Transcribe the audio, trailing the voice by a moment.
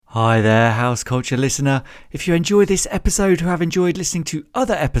Hi there, House Culture listener. If you enjoy this episode or have enjoyed listening to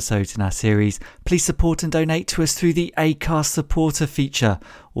other episodes in our series, please support and donate to us through the Acast supporter feature.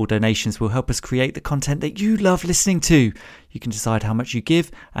 All donations will help us create the content that you love listening to. You can decide how much you give,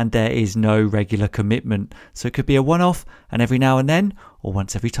 and there is no regular commitment. So it could be a one-off, and every now and then, or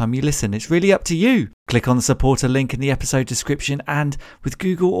once every time you listen. It's really up to you. Click on the supporter link in the episode description, and with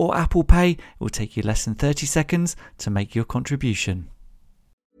Google or Apple Pay, it will take you less than 30 seconds to make your contribution.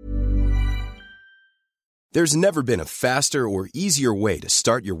 There's never been a faster or easier way to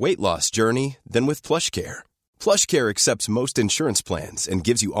start your weight loss journey than with PlushCare. PlushCare accepts most insurance plans and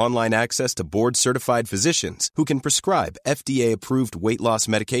gives you online access to board-certified physicians who can prescribe FDA-approved weight loss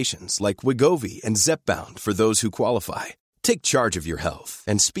medications like Wegovy and Zepbound for those who qualify. Take charge of your health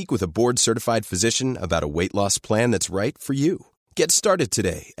and speak with a board-certified physician about a weight loss plan that's right for you. Get started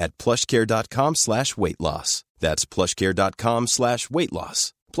today at plushcare.com/weight-loss. That's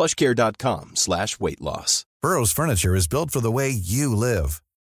plushcare.com/weight-loss. plushcare.com/weight-loss. Burrow's furniture is built for the way you live.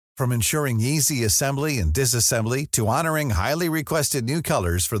 From ensuring easy assembly and disassembly to honoring highly requested new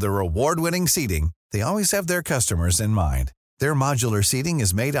colors for their award-winning seating, they always have their customers in mind. Their modular seating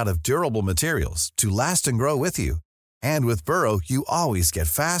is made out of durable materials to last and grow with you. And with Burrow, you always get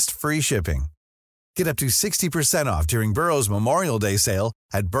fast, free shipping. Get up to 60% off during Burrow's Memorial Day sale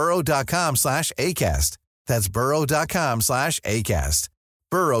at burrow.com/ACAST. That's burrow.com/ACAST.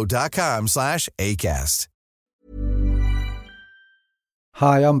 burrow.com/ACAST.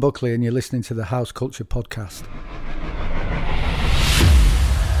 Hi, I'm Buckley and you're listening to the House Culture Podcast.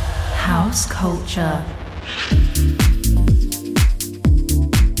 House Culture.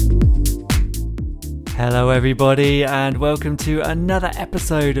 Hello everybody and welcome to another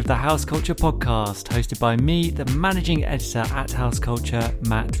episode of the House Culture Podcast, hosted by me, the managing editor at House Culture,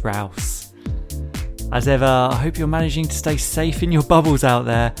 Matt Rouse. As ever, I hope you're managing to stay safe in your bubbles out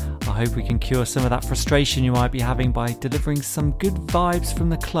there. I hope we can cure some of that frustration you might be having by delivering some good vibes from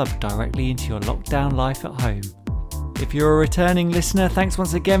the club directly into your lockdown life at home. If you're a returning listener, thanks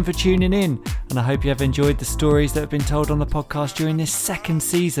once again for tuning in, and I hope you have enjoyed the stories that have been told on the podcast during this second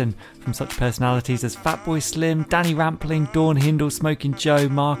season from such personalities as Fatboy Slim, Danny Rampling, Dawn Hindle, Smoking Joe,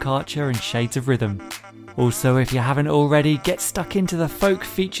 Mark Archer and Shades of Rhythm. Also, if you haven't already, get stuck into the folk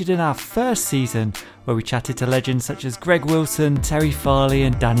featured in our first season, where we chatted to legends such as Greg Wilson, Terry Farley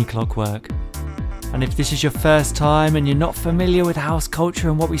and Danny Clockwork. And if this is your first time and you're not familiar with house culture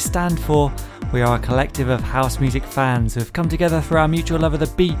and what we stand for, we are a collective of house music fans who have come together through our mutual love of the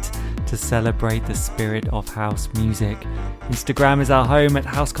beat to celebrate the spirit of house music. Instagram is our home at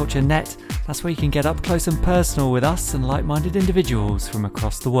houseculture.net. That's where you can get up close and personal with us and like-minded individuals from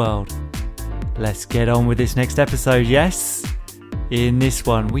across the world. Let's get on with this next episode, yes? In this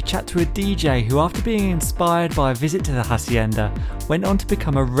one, we chat to a DJ who, after being inspired by a visit to the Hacienda, went on to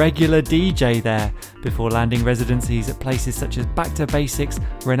become a regular DJ there before landing residencies at places such as Back to Basics,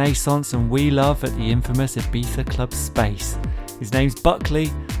 Renaissance and We Love at the infamous Ibiza Club Space. His name's Buckley,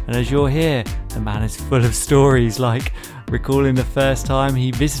 and as you'll hear, the man is full of stories like recalling the first time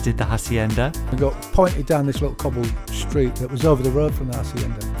he visited the Hacienda. We got pointed down this little cobbled street that was over the road from the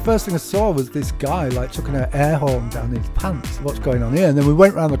Hacienda. First thing I saw was this guy chucking an air horn down his pants. What's going on here? And then we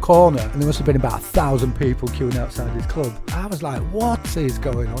went round the corner and there must have been about 1,000 people queuing outside his club. I was like, what is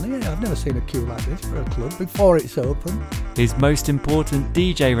going on here? I've never seen a queue like this for a club before it's open. His most important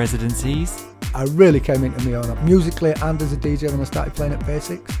DJ residencies. I really came into my own musically and as a DJ when I started playing at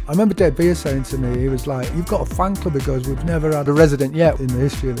Basics. I remember Dave Beer saying to me, he was like, you've got a fan club because we've never had a resident yet in the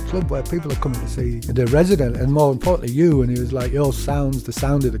history of the club where people are coming to see the resident and more importantly you. And he was like, your sound's the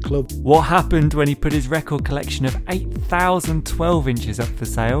sound of the club. What happened when he put his record collection of 8,000 12 inches up for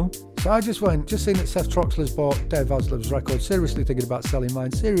sale? So I just seen that Seth Troxler's bought Dave Vaslev's record, seriously thinking about selling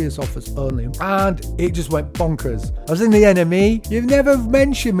mine, serious offers only, and it just went bonkers. I was in the NME, you've never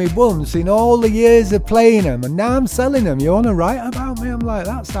mentioned me once in all the years of playing them, and now I'm selling them, you want to write about me? I'm like,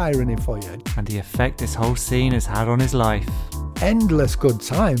 that's irony for you. And the effect this whole scene has had on his life. Endless good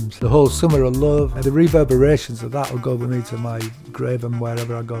times. The whole Summer of Love, and the reverberations of that will go with me to my grave and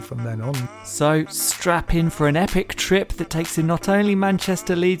wherever I go from then on. So strap in for an epic trip that takes in not only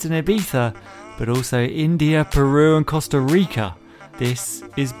Manchester, Leeds and Ibiza, but also India, Peru and Costa Rica. This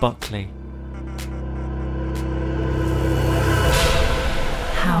is Buckley.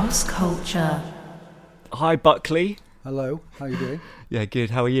 House Culture. Hi Buckley. Hello, how are you doing? Yeah, good.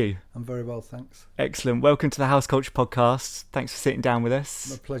 How are you? I'm very well, thanks. Excellent. Welcome to the House Culture Podcast. Thanks for sitting down with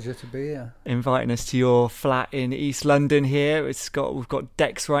us. My pleasure to be here. Inviting us to your flat in East London here. We've got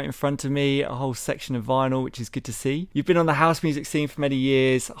decks right in front of me, a whole section of vinyl, which is good to see. You've been on the house music scene for many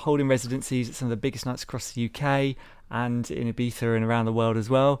years, holding residencies at some of the biggest nights across the UK, and in Ibiza and around the world as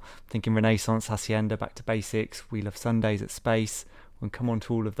well. Thinking Renaissance, Hacienda, Back to Basics, We Love Sundays at Space. We'll come on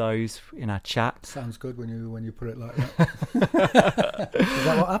to all of those in our chat. Sounds good when you put it like that. Is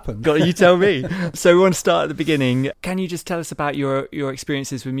that what happened? God, you tell me. So we want to start at the beginning. Can you just tell us about your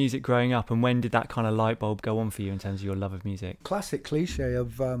experiences with music growing up, and when did that kind of light bulb go on for you in terms of your love of music? Classic cliche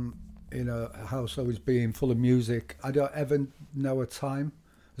of a house always being full of music. I don't ever know a time.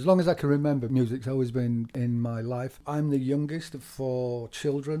 As long as I can remember, music's always been in my life. I'm the youngest of 4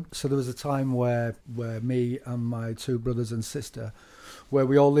 children, so there was a time where me and my 2 brothers and sister, where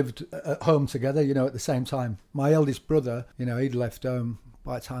we all lived at home together, at the same time. My eldest brother, he'd left home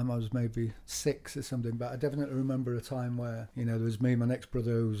by the time I was maybe 6 or something, but I definitely remember a time where, there was me and my next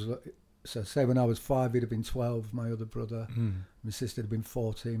brother who was... So say when I was 5, he'd have been 12, my other brother. My sister had been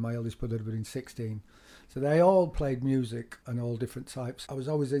 14, my eldest brother had been 16. So they all played music and all different types. I was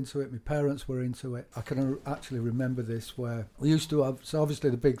always into it. My parents were into it. I can actually remember this where we used to have... So obviously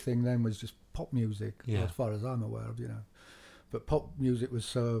the big thing then was just pop music, as far as I'm aware of, But pop music was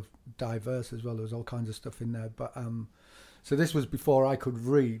so diverse as well. There was all kinds of stuff in there. But so this was before I could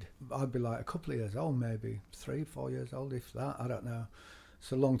read. I'd be like a couple of years old, maybe 3, 4 years old, if that. I don't know.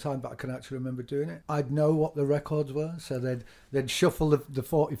 It's a long time, but I can actually remember doing it. I'd know what the records were, so they'd shuffle the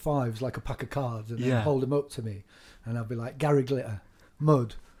 45s like a pack of cards and then hold them up to me, and I'd be like Gary Glitter,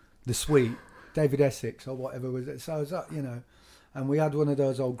 Mud, The Sweet, David Essex, or whatever was it. So I was that, and we had one of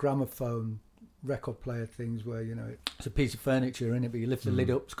those old gramophone record player things where it's a piece of furniture in it, but you lift the lid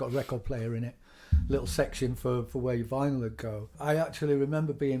up, it's got a record player in it. Little section for where your vinyl would go. I actually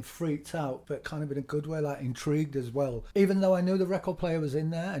remember being freaked out, but kind of in a good way, like intrigued as well. Even though I knew the record player was in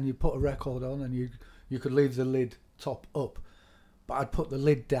there and you put a record on and you could leave the lid top up, but I'd put the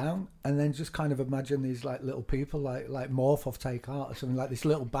lid down and then just kind of imagine these like little people like Morph off Take Heart or something, like this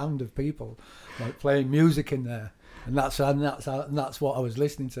little band of people like playing music in there, and that's what I was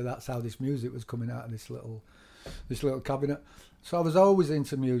listening to. That's how this music was coming out of this little cabinet. So I was always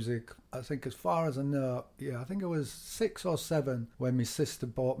into music. I think as far as I know, I think I was 6 or 7 when my sister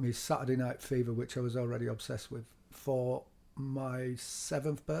bought me Saturday Night Fever, which I was already obsessed with, for my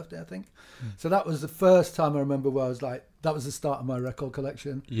 7th birthday, I think. So that was the first time I remember where I was like, that was the start of my record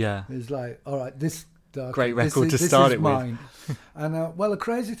collection. Yeah. It was like, all right, this... Great record to start it with. And, a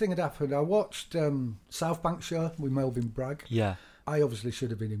crazy thing had happened. I watched South Bank Show with Melvin Bragg. Yeah. I obviously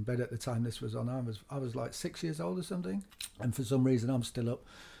should have been in bed at the time this was on. I was like 6 years old or something, and for some reason I'm still up.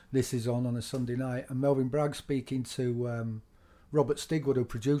 This is on a Sunday night, and Melvin Bragg speaking to Robert Stigwood, who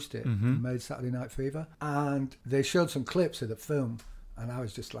produced it, and made Saturday Night Fever, and they showed some clips of the film, and I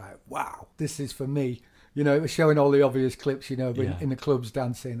was just like, wow, this is for me. It was showing all the obvious clips, in the clubs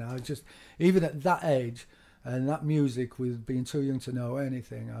dancing. I was just, even at that age and that music, with being too young to know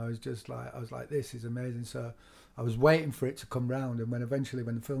anything, I was like, this is amazing. So I was waiting for it to come round, and when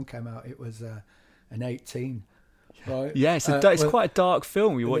the film came out, it was an 18. Right? Yeah, it's quite a dark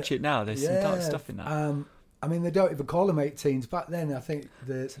film. You watch it now, there's some dark stuff in that. I mean, they don't even call them 18s. Back then, I think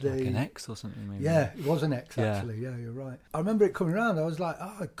like an X or something, maybe. Yeah, it was an X, actually. Yeah, you're right. I remember it coming around. I was like,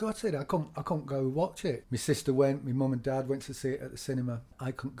 oh, I got it. I couldn't go watch it. My sister went. My mum and dad went to see it at the cinema. I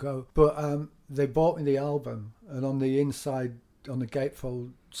couldn't go. But they bought me the album, and on the inside, on the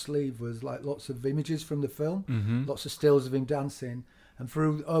gatefold sleeve, was like lots of images from the film, lots of stills of him dancing. And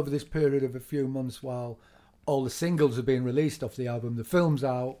over this period of a few months, while all the singles are being released off the album, the film's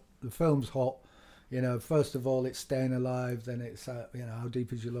out, the film's hot. First of all, it's Staying Alive, then it's, How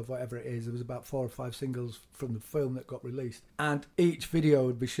Deep Is Your Love, whatever it is. There was about 4 or 5 singles from the film that got released. And each video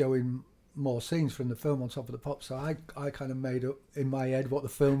would be showing more scenes from the film on top of the pop. So I kind of made up in my head what the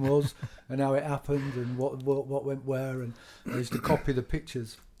film was and how it happened and what went where. And I used to copy the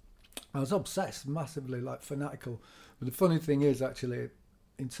pictures. I was obsessed, massively, like fanatical. But the funny thing is, actually,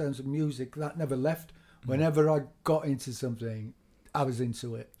 in terms of music, that never left. Whenever I got into something, I was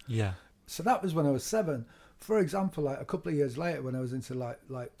into it. Yeah. So that was when I was 7. For example, like a couple of years later, when I was into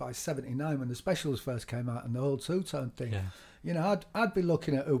like by 79, when the Specials first came out and the whole two-tone thing, I'd be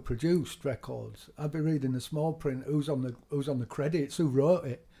looking at who produced records. I'd be reading the small print, who's on the credits, who wrote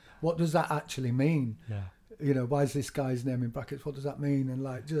it, what does that actually mean? Yeah. Why is this guy's name in brackets? What does that mean?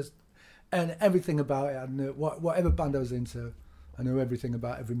 And everything about it. I knew whatever band I was into. I knew everything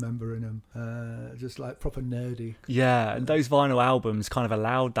about every member in them, just like proper nerdy. Yeah, and those vinyl albums kind of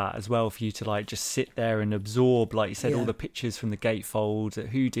allowed that as well for you to like just sit there and absorb, like you said, all the pictures from the gatefold,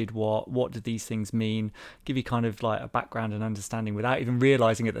 who did what did these things mean, give you kind of like a background and understanding without even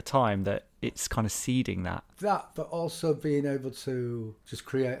realising at the time that it's kind of seeding that. But also being able to just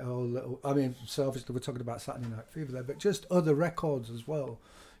create a whole little, I mean, so obviously we're talking about Saturday Night Fever there, but just other records as well.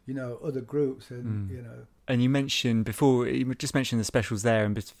 Other groups and, And you mentioned before, you just mentioned the specials there,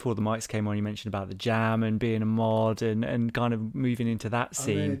 and before the mics came on, you mentioned about the Jam and being a mod and kind of moving into that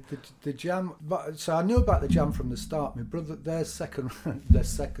scene. I mean, the Jam, so I knew about the Jam from the start. My brother, their second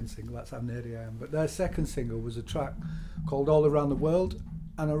single, that's how nerdy I am, but their second single was a track called All Around the World.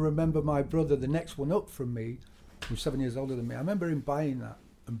 And I remember my brother, the next one up from me, who's 7 years older than me, I remember him buying that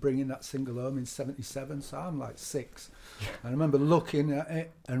and bringing that single home in 77, so I'm like 6. I remember looking at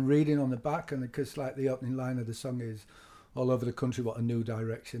it and reading on the back, and because like the opening line of the song is all over the country, what a new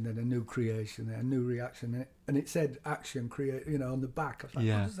direction, then a new creation, then a new reaction, and it said action, create, on the back. I was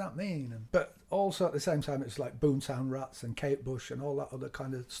like, what does that mean? But also at the same time, it's like Boomtown Rats and Kate Bush and all that other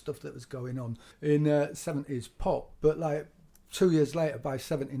kind of stuff that was going on in 70s pop. But like 2 years later, by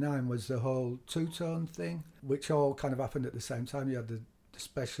 79, was the whole two-tone thing, which all kind of happened at the same time. You had the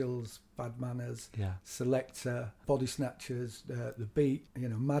Specials, Bad Manners, Selector, Body Snatchers, the Beat,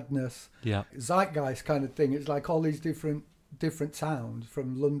 Madness, Zeitgeist kind of thing. It's like all these different towns,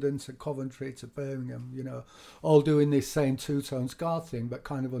 from London to Coventry to Birmingham, all doing this same two-tone ska thing, but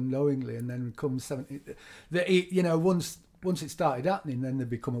kind of unknowingly. And then comes 70. Once it started happening, then they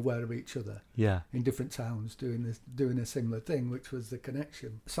become aware of each other. In different towns doing a similar thing, which was the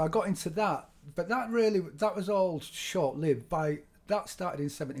connection. So I got into that, but that was all short-lived. That started in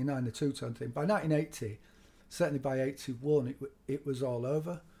 79, the two-tone thing. By 1980, certainly by 81, it was all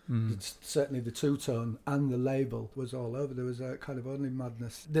over. Certainly the two-tone and the label was all over. There was a kind of Only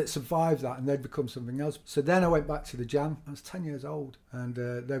Madness that survived that, and they'd become something else. So then I went back to the Jam. I was 10 years old, and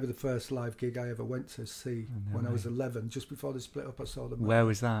they were the first live gig I ever went to see when I was 11. Just before they split up, I saw them. Where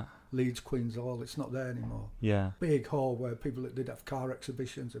was that? Leeds Queen's Hall. It's not there anymore. Big hall where people did have car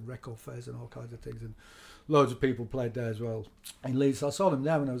exhibitions and record fairs and all kinds of things, and loads of people played there as well in Leeds. So I saw them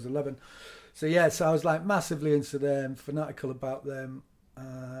there when I was 11. So I was like massively into them, fanatical about them.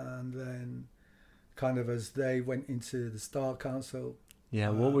 And then kind of as they went into the Star Council.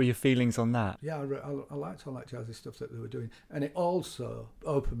 What were your feelings on that? I liked all that jazzy stuff that they were doing. And it also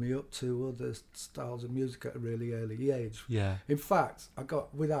opened me up to other styles of music at a really early age. In fact, I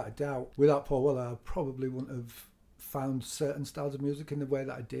got, without a doubt, without Paul Weller, I probably wouldn't have found certain styles of music in the way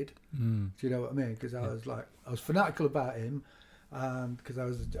that I did. Do you know what I mean? Because I was fanatical about him, because I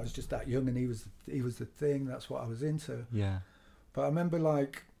was just that young, and he was the thing. That's what I was into. But I remember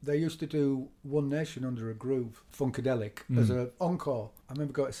like they used to do One Nation Under a Groove, Funkadelic, as an encore. I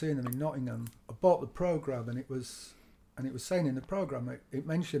remember going to seeing them in Nottingham. I bought the programme, and it was saying in the programme, it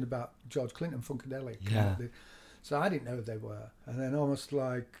mentioned about George Clinton, Funkadelic. So I didn't know who they were. And then almost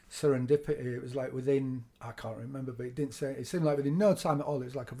like serendipity, it was like within, I can't remember, but it seemed like within no time at all, it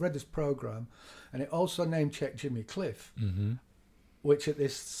was like I've read this programme, and it also name-checked Jimmy Cliff, which at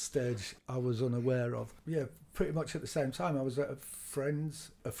this stage I was unaware of. Pretty much at the same time, I was at a friend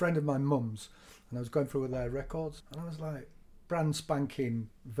of my mum's, and I was going through their records, and I was like, brand spanking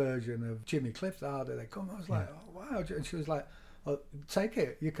version of Jimmy Cliff, the harder they come. I was like, oh wow, and she was like, oh, take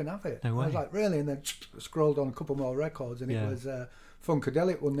it, you can have it. No way. I was like, really? And then scrolled on a couple more records, and it was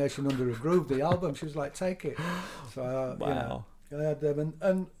Funkadelic, One Nation Under a Groove, the album. She was like, take it. So wow. I had them,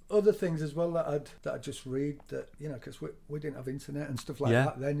 and other things as well that I'd just read, that because we didn't have internet and stuff like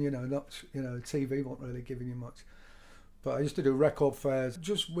that then, not TV wasn't really giving you much. But I used to do record fairs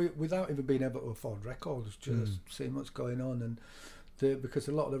just without even being able to afford records, just seeing what's going on. And because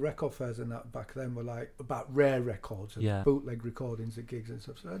a lot of the record fairs and that back then were like about rare records and bootleg recordings at gigs and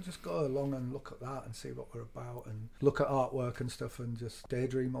stuff. So I'd just go along and look at that and see what we're about, and look at artwork and stuff, and just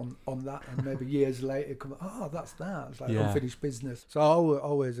daydream on that. And maybe years later come, that's that. It's like unfinished business. So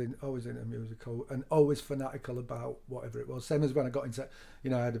always into music, and always fanatical about whatever it was. Same as when I got into,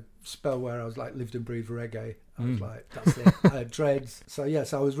 I had a spell where I was like lived and breathed reggae. I was like, that's it. I had dreads. So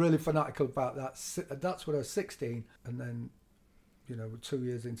I was really fanatical about that. That's when I was 16, and then 2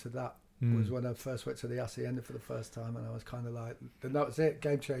 years into that was when I first went to the Hacienda for the first time, and I was kind of like, and that was it,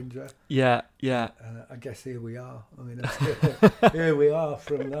 game changer. And I guess here we are. I mean, here we are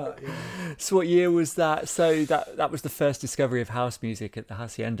from that. So what year was that? So that was the first discovery of house music at the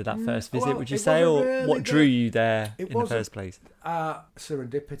Hacienda, that first visit, would you say? Or really what drew you there in the first place?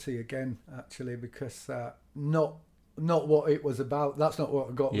 Serendipity again, actually, because not what it was about. That's not what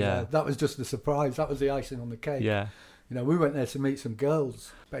I got there. That was just the surprise. That was the icing on the cake. We went there to meet some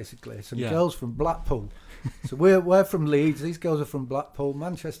girls, basically. Some girls from Blackpool. So we're from Leeds. These girls are from Blackpool.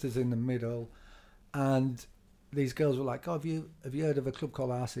 Manchester's in the middle. And these girls were like, have you heard of a club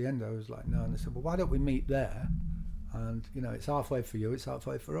called Hacienda? I was like, no. And they said, well, why don't we meet there? And, it's halfway for you, it's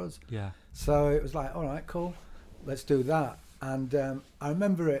halfway for us. So it was like, all right, cool. Let's do that. And I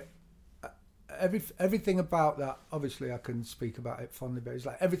remember it. Everything about that, obviously I can speak about it fondly, but it's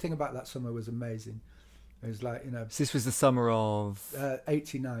like everything about that summer was amazing. It was like, So this was the summer of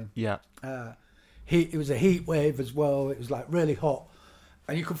 89. Yeah. It was a heat wave as well. It was like really hot,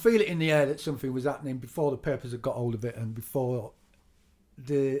 and you could feel it in the air that something was happening before the papers had got hold of it, and before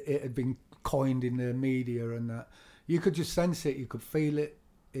it had been coined in the media, and that you could just sense it. You could feel it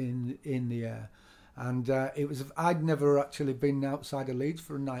in the air, and it was. I'd never actually been outside of Leeds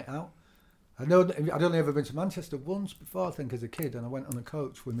for a night out. I'd only ever been to Manchester once before, I think, as a kid, and I went on a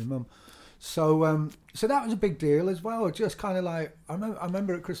coach with my mum. So that was a big deal as well. Just kind of like I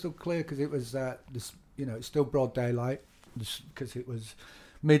remember it crystal clear because it was this, it's still broad daylight because it was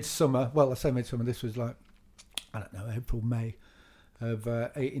midsummer. Well, I say midsummer. This was like, I don't know, April, May of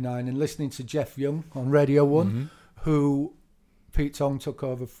 89, and listening to Jeff Young on Radio 1, who Pete Tong took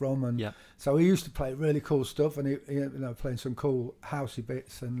over from, and so he used to play really cool stuff, and he playing some cool housey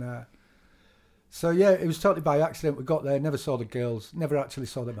bits, and so yeah, it was totally by accident. We got there, never saw the girls, never actually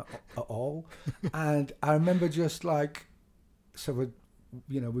saw them at all, and I remember just like, so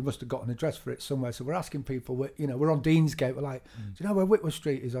we must have got an address for it somewhere, so we're asking people, we're on Deansgate, we're like, do you know where Whitworth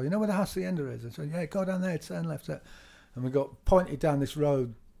Street is, or you know where the Hacienda is? And so yeah, go down there, turn left there. And we got pointed down this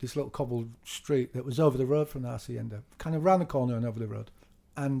road, this little cobbled street that was over the road from the Hacienda, kind of round the corner and over the road.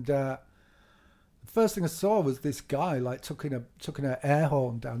 And the first thing I saw was this guy like tucking an air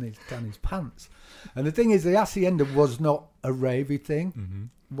horn down his pants. And the thing is, the Hacienda was not a ravey thing.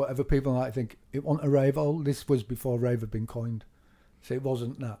 Whatever people might think, it wasn't a rave. This was before rave had been coined, so it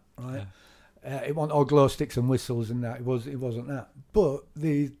wasn't that, right? Yeah. It wasn't all glow sticks and whistles and that. It wasn't that. But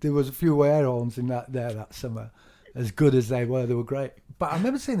there was a few air horns in that summer. As good as they were great. But I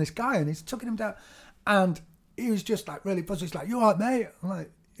remember seeing this guy, and he's tucking him down, and he was just like really buzzed. He's like, "You all right, mate?" I'm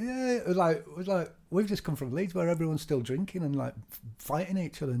like, "Yeah." It was like we've just come from Leeds, where everyone's still drinking and like fighting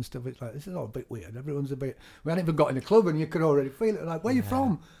each other and stuff. It's like, this is all a bit weird. Everyone's a bit. We hadn't even got in the club, and you could already feel it. Like, where are you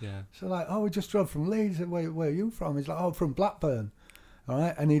from? Yeah. So like, we just drove from Leeds. Where are you from? He's like, from Blackburn. All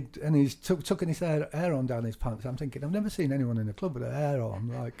right, and he's tucking his hair on down his pants. I'm thinking, I've never seen anyone in the club with their hair on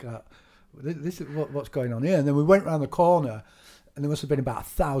like that. This is what's going on here. And then we went round the corner, and there must have been about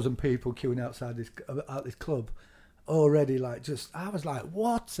 1,000 people queuing outside this club already. Like, I was like,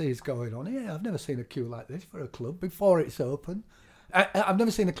 what is going on here? I've never seen a queue like this for a club before it's open. I've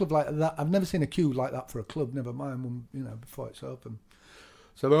never seen a club like that. I've never seen a queue like that for a club. Never mind when, before it's open.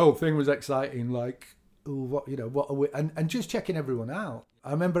 So the whole thing was exciting. Like, what are we? And just checking everyone out.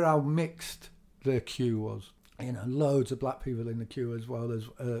 I remember how mixed the queue was. Loads of black people in the queue as well as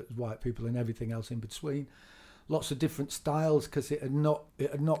white people and everything else in between. Lots of different styles because it had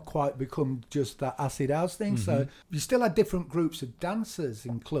not quite become just that acid house thing. So you still had different groups of dancers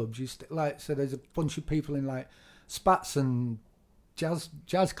in clubs. So there's a bunch of people in like spats and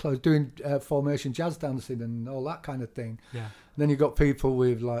jazz clothes doing formation jazz dancing and all that kind of thing. Yeah. And then you got people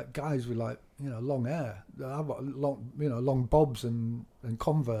with like guys with like long hair, long bobs and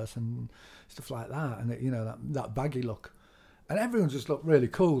Converse and stuff like that, and that baggy look, and everyone just looked really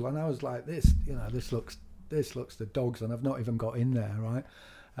cool. And I was like, this looks the dogs, and I've not even got in there, right?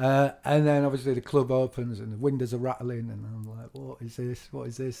 And then obviously the club opens and the windows are rattling, and I'm like, what is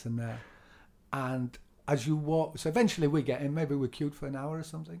this? And as you walk, so eventually we get in. Maybe we're queued for an hour or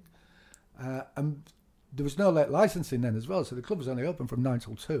something, and there was no licensing then as well, so the club was only open from 9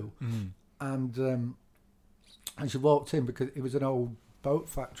 till 2. And as you walked in, because it was an old boat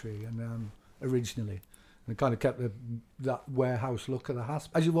factory, and originally, and it kind of kept that warehouse look of the house.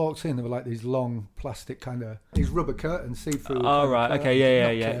 As you walked in, there were like these long plastic these rubber curtains, see-through. Oh right, okay,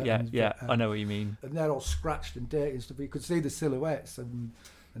 yeah. I know what you mean. And they're all scratched and dirty and stuff. You could see the silhouettes and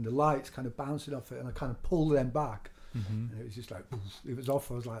the lights kind of bouncing off it, and I kind of pulled them back, and it was just like it was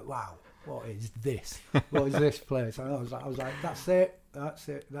off. I was like, wow, what is this? What is this place? And I was like, that's it,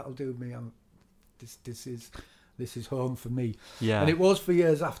 that'll do me. This is home for me. Yeah. And it was for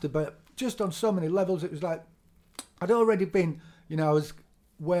years after, but just on so many levels, it was like I'd already been, I was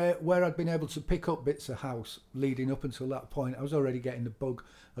where I'd been able to pick up bits of house leading up until that point. I was already getting the bug.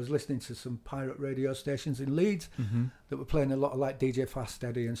 I was listening to some pirate radio stations in Leeds that were playing a lot of like DJ Fast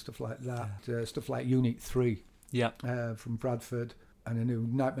Eddie and stuff like that, stuff like Unit 3 from Bradford, and I knew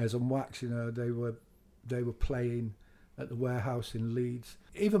Nightmares on Wax. They were playing at the Warehouse in Leeds.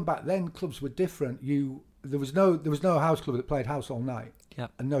 Even back then, clubs were different. There was no house club that played house all night,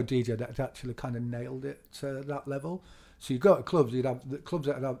 and no DJ that actually kind of nailed it to that level. So you go to clubs, you'd have the clubs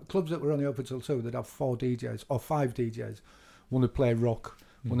that were only open till 2. They'd have 4 DJs or 5 DJs. One would play rock,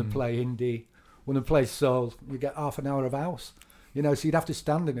 one would play indie, one would play soul. You get half an hour of house, so you'd have to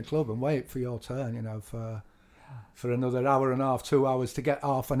stand in a club and wait for your turn, for another hour and a half, 2 hours to get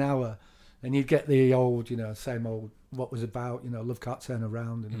half an hour, and you'd get the old, same old what was about, Love Can't Turn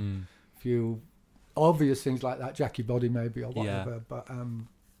Around and a few obvious things like that, Jackie Body maybe or whatever, but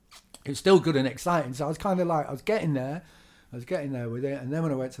it's still good and exciting. So I was kind of like, I was getting there with it, and then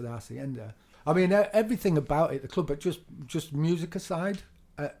when I went to the Hacienda, I mean, everything about it, the club, but just music aside,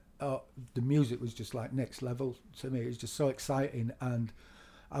 the music was just like next level to me. It was just so exciting, and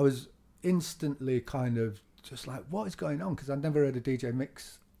I was instantly kind of just like, what is going on? Because I'd never heard a DJ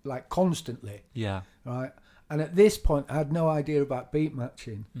mix like constantly. Yeah. Right. And at this point, I had no idea about beat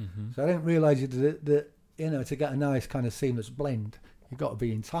matching, so I didn't realise that to get a nice kind of seamless blend, you've got to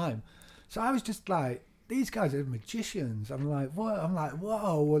be in time. So I was just like, these guys are magicians. I'm like, what? I'm like,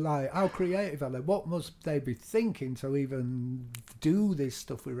 whoa, like, how creative are they? What must they be thinking to even do this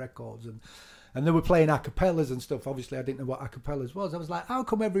stuff with records? And they were playing acapellas and stuff. Obviously, I didn't know what acapellas was. I was like, how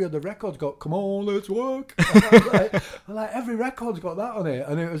come every other record's got, come on, let's work? I'm like, every record's got that on it.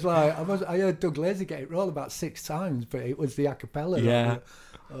 And it was like, I heard Doug Lazy get it wrong about 6 times, but it was the acapella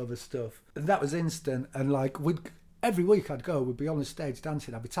over stuff. And that was instant. And like, every week I'd go, we'd be on the stage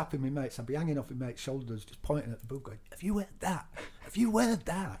dancing, I'd be tapping my mates, I'd be hanging off my mates' shoulders, just pointing at the booth going, have you heard that? Have you heard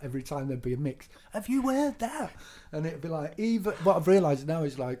that? Every time there'd be a mix, have you heard that? And it'd be like, even, what I've realised now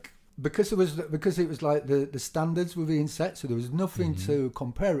is like, because it was like the standards were being set, so there was nothing to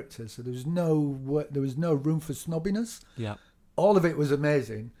compare it to, so there was no room for snobbiness. Yeah. All of it was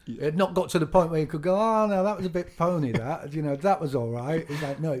amazing. It had not got to the point where you could go, oh no, that was a bit pony, that, that was all right. It was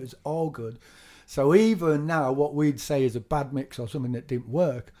like, no, it was all good. So even now, what we'd say is a bad mix or something that didn't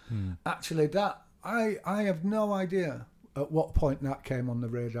work, actually that, I have no idea at what point that came on the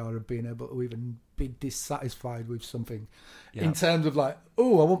radar of being able to even be dissatisfied with something in terms of like,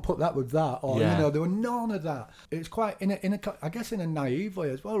 oh, I won't put that with that, or there were none of that. It's quite in a I guess in a naive way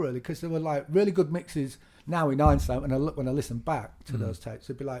as well, really, because there were like really good mixes. Now in hindsight, when I listen back to those tapes,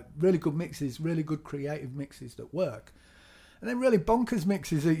 it'd be like really good mixes, really good creative mixes that work. And then really bonkers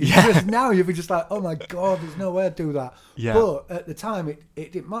mixes that just now you'd be just like, oh my God, there's no way I'd do that. Yeah. But at the time,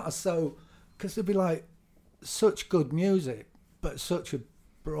 it didn't matter. So, because there'd be like such good music, but such a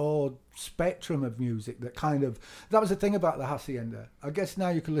broad spectrum of music that was the thing about the Hacienda. I guess now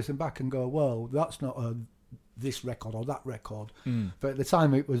you can listen back and go, well, that's not this record or that record. But at the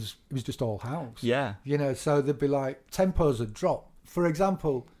time, it was just all house. Yeah. So there'd be like tempos would drop. For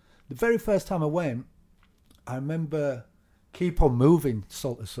example, the very first time I went, I remember Keep On Moving,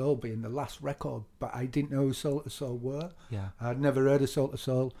 Soul II Soul, being the last record, but I didn't know who Soul II Soul were. Yeah. I'd never heard of Soul II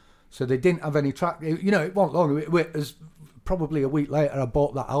Soul, so they didn't have any track. It wasn't long. It was probably a week later, I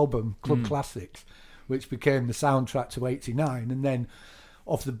bought that album, Club Classics, which became the soundtrack to 89, and then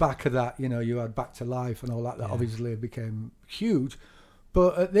off the back of that, you had Back to Life and all that obviously became huge.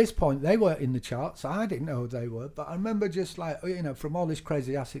 But at this point, they were in the charts. I didn't know who they were, but I remember just like, from all this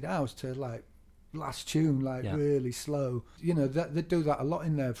crazy acid house to like, last tune, really slow. They do that a lot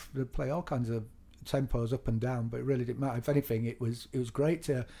in there. They play all kinds of tempos up and down, but it really didn't matter. If anything, it was great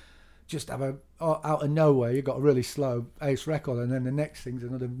to just have out of nowhere, you got a really slow Ace record, and then the next thing's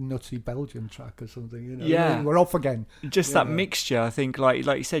another nutty Belgian track or something. We're off again. Just that mixture, I think, like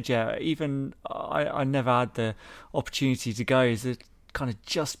you said, even I never had the opportunity to go. Is it kind of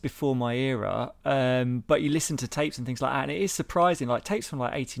just before my era, but you listen to tapes and things like that, and it is surprising, like tapes from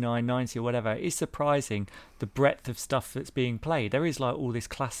like 89, 90 or whatever, it is surprising the breadth of stuff that's being played. There is like all this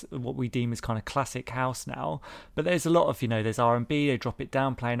what we deem as kind of classic house now, but there's a lot of, there's R&B, they drop it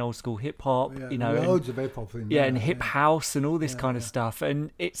down, playing old school hip hop, loads of hip hop in there, and hip house and all this kind of stuff,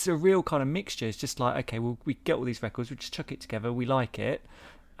 and it's a real kind of mixture. It's just like, okay, well, we get all these records, we just chuck it together, we like it,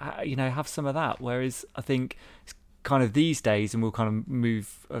 have some of that. Whereas I think it's kind of these days, and we'll kind of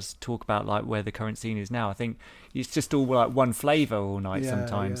move us talk about like where the current scene is now, I think it's just all like one flavour all night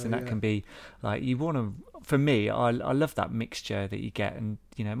sometimes, and that can be like, you want to, for me, I love that mixture that you get, and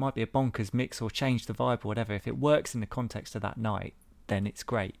it might be a bonkers mix or change the vibe or whatever. If it works in the context of that night, then it's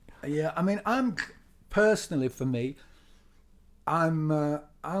great. I mean, I'm personally, for me, I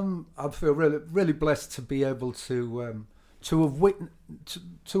feel really, really blessed to be able to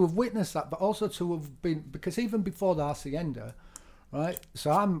have witnessed that, but also to have been, because even before the Hacienda, right?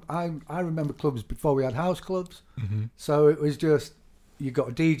 So I remember clubs before we had house clubs. So it was just, you got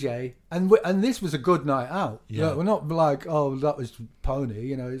a DJ, and this was a good night out. Yeah, we're not like, oh, that was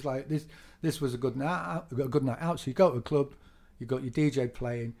pony. It's like this was a good night out. So you go to a club, you got your DJ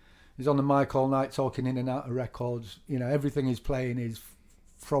playing. He's on the mic all night, talking in and out of records. Everything he's playing is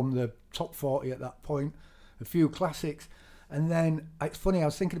from the top 40 at that point. A few classics. And then, it's funny, I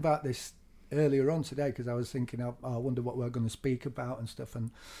was thinking about this earlier on today, because I was thinking, I wonder what we're going to speak about and stuff.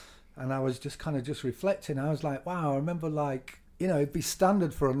 And I was just kind of just reflecting. I was like, wow, I remember like, you know, it'd be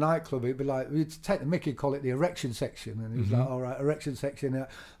standard for a nightclub. It'd be like, we'd take the mickey, call it the erection section. And it was like, all right, erection section.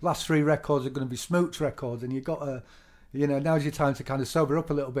 Last 3 records are going to be smooch records. And you've got to, you know, now's your time to kind of sober up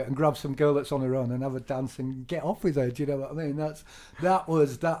a little bit and grab some girl that's on her own and have a dance and get off with her. Do you know what I mean? That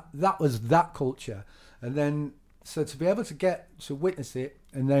was that culture. And then, so to be able to get to witness it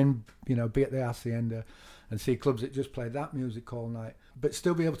and then, you know, be at the Hacienda and see clubs that just play that music all night, but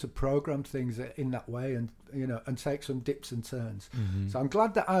still be able to program things in that way and, you know, and take some dips and turns. So I'm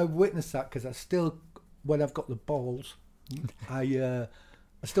glad that I witnessed that, because I still, when I've got the balls, I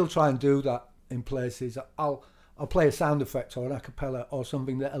still try and do that in places. I'll play a sound effect or an a cappella or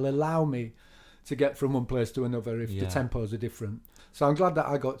something that'll allow me to get from one place to another if the tempos are different. So I'm glad that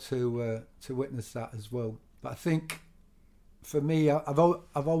I got to witness that as well. But I think for me, I've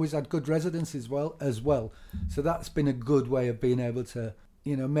always had good residents as well. So that's been a good way of being able to,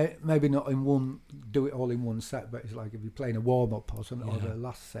 you know, maybe not do it all in one set, but it's like if you're playing a warm up or something, or the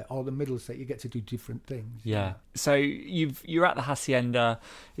last set or the middle set, you get to do different things. Yeah. You know? So you're at the Hacienda.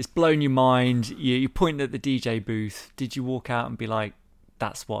 It's blown your mind. You're pointing at the DJ booth. Did you walk out and be like,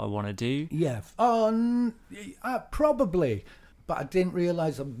 "That's what I want to do"? Yeah. Probably. But I didn't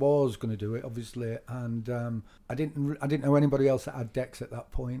realise I was going to do it, obviously, and I didn't know anybody else that had decks at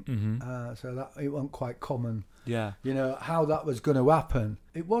that point, so that it wasn't quite common. Yeah, you know how that was going to happen.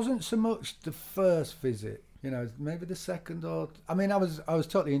 It wasn't so much the first visit, you know, maybe the second or I was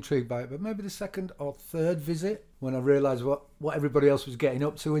totally intrigued by it, but maybe the second or third visit when I realised what everybody else was getting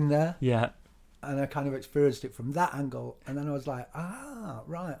up to in there. Yeah, and I kind of experienced it from that angle, and then I was like,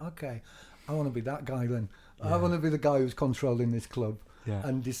 right, okay. I want to be that guy then. Yeah. I want to be the guy who's controlling this club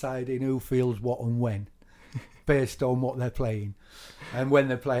and deciding who feels what and when based on what they're playing and when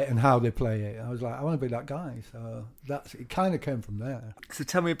they play it and how they play it. I was like, I want to be that guy. So it kind of came from there. So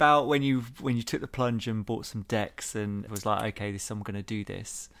tell me about when you took the plunge and bought some decks and was like, okay, I'm going to do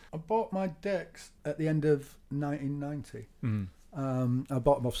this. I bought my decks at the end of 1990. I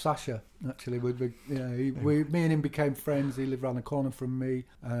bought them off Sasha, actually. Me and him became friends. He lived around the corner from me,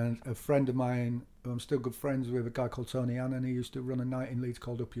 and a friend of mine who I'm still good friends with, a guy called Tony Annan. He used to run a night in Leeds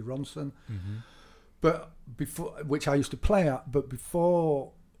called Up Your Ronson, but which I used to play at. But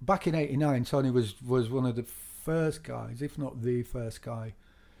before, back in '89, Tony was one of the first guys, if not the first guy,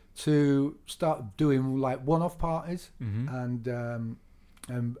 to start doing like one-off parties and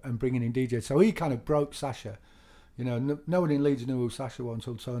bringing in DJs. So he kind of broke Sasha. You know, no one in Leeds knew who Sasha was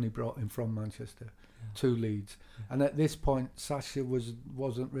until Tony brought him from Manchester to Leeds. And at this point, Sasha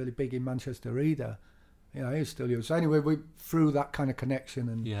wasn't really big in Manchester either. You know, he's still young. So anyway, we through that kind of connection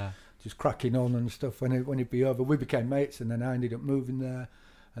and just cracking on and stuff. When it'd be over, we became mates, and then I ended up moving there,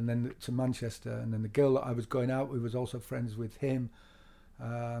 and then to Manchester. And then the girl that I was going out with was also friends with him.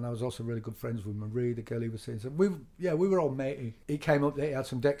 And I was also really good friends with Marie, the girl he was seeing. So we were all matey. He came up there, he had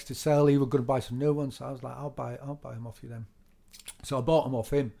some decks to sell. He was going to buy some new ones. So I was like, I'll buy them off you then. So I bought them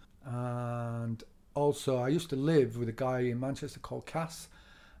off him. And also, I used to live with a guy in Manchester called Cass.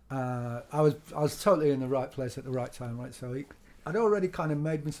 I was totally in the right place at the right time, right? So I'd already kind of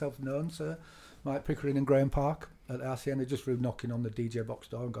made myself known to Mike Pickering and Graham Park at the Hacienda, just through knocking on the DJ box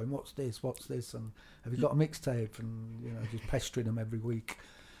door and going, what's this, and have you got a mixtape, and, you know, just pestering them every week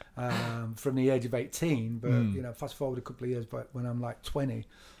from the age of 18. But you know, fast forward a couple of years, but when I'm like 20,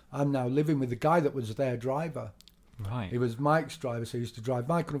 I'm now living with the guy that was their driver. Right. He was Mike's driver, so he used to drive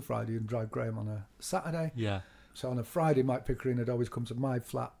Mike on a Friday and drive Graham on a Saturday. Yeah. So on a Friday, Mike Pickering had always come to my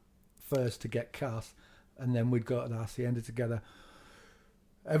flat first to get Cass, and then we'd go to the Hacienda together.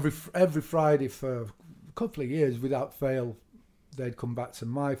 Every Friday for a couple of years, without fail, they'd come back to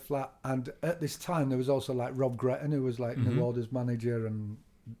my flat. And at this time, there was also like Rob Gretton, who was like New Order's manager and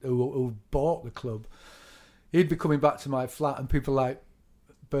who bought the club. He'd be coming back to my flat, and people like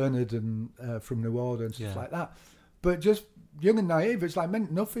Bernard and from New Order and stuff like that. But just young and naive, it's like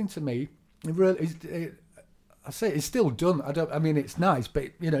meant nothing to me. It really, I say it's still done. I mean, it's nice, but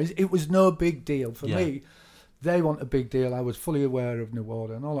you know, it was no big deal for me. They want a big deal. I was fully aware of New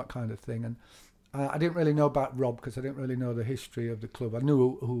Order and all that kind of thing. And I didn't really know about Rob because I didn't really know the history of the club. I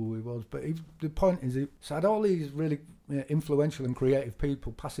knew who he was. But the point is, so I had all these really influential and creative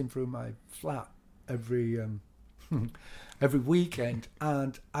people passing through my flat every weekend.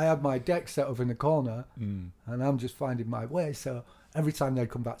 And I had my deck set up in the corner and I'm just finding my way. So every time they'd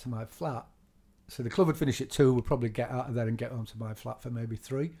come back to my flat, so the club would finish at 2, we'd probably get out of there and get home to my flat for maybe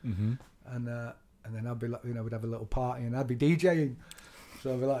 3. And then I'd be like, you know, we'd have a little party and I'd be DJing.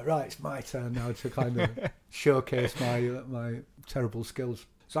 So I'd be like, right, it's my turn now to kind of showcase my terrible skills.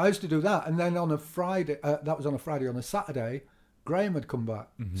 So I used to do that. And then on a Friday, that was on a Friday, on a Saturday, Graham had come back.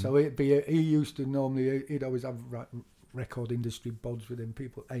 So he used to normally, he'd always have record industry bods within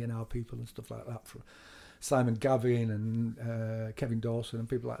people, A&R people and stuff like that, from Simon Gavin and Kevin Dawson and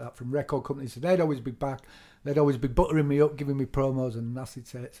people like that from record companies. So they'd always be back. They'd always be buttering me up, giving me promos and nasty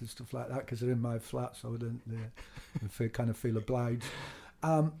tapes and stuff like that because they're in my flat, so I kind of feel obliged.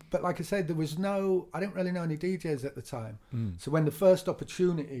 But like I said, I didn't really know any DJs at the time. So when the first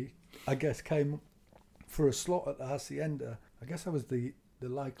opportunity, I guess, came for a slot at the Hacienda, I guess I was the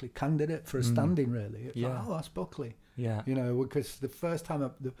likely candidate for a stand-in, really. It's like, that's Buckley. Yeah. You know, because the first time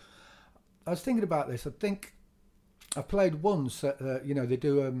I was thinking about this. I think I played once at, they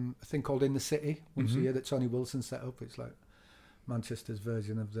do a thing called In the City once a year that Tony Wilson set up. It's like Manchester's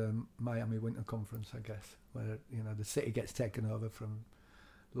version of the Miami Winter Conference, I guess, where, you know, the city gets taken over from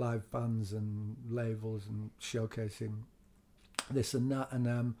live bands and labels and showcasing this and that.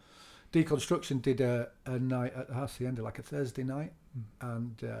 And Deconstruction did a night at the Hacienda, like a Thursday night,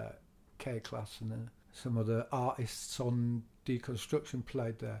 and K-Class and some other artists on Deconstruction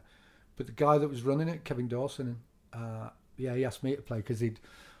played there. But the guy that was running it, Kevin Dawson, he asked me to play because he'd,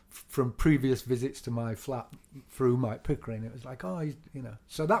 from previous visits to my flat through Mike Pickering, it was like,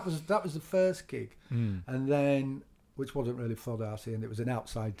 so that was the first gig. And then, which wasn't really for the Hacienda, it was an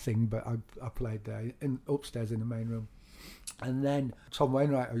outside thing, but I played there upstairs in the main room. And then Tom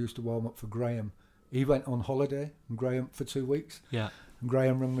Wainwright, I used to warm up for Graham. He went on holiday and Graham for 2 weeks. Yeah. And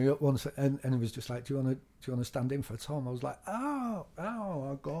Graham rang me up once and he was just like, do you want to stand in for Tom? I was like,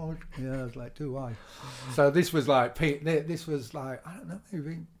 oh God. Yeah, I was like, do I? So this was like, I don't know,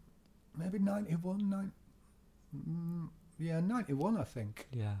 maybe 91, 91, I think.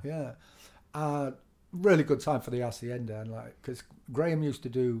 Yeah. Really good time for the Hacienda, and because Graham used to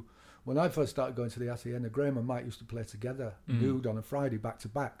do, when I first started going to the Hacienda, Graham and Mike used to play together, nude on a Friday, back to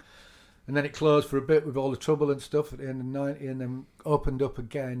back. And then it closed for a bit with all the trouble and stuff at the end of the 90, and then opened up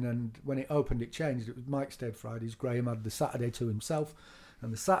again. And when it opened, it changed. It was Mike stayed Fridays, Graham had the Saturday to himself,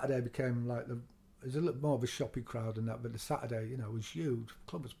 and the Saturday became like there's a little more of a shoppy crowd than that, but the Saturday, was huge. The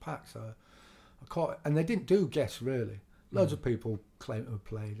club was packed, so I caught it. And they didn't do guests really. Loads of people claimed to have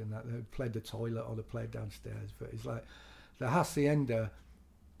played, and that they played the toilet or they played downstairs. But it's like the Hacienda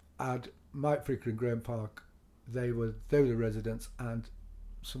had Mike Fricker and Graham Park. They were the residents, and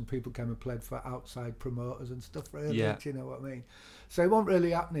some people came and played for outside promoters and stuff. Really, do you know what I mean? So it wasn't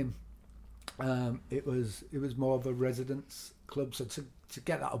really happening. It was more of a residents club. So to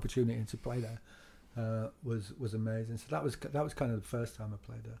get that opportunity to play there was amazing. So that was kind of the first time I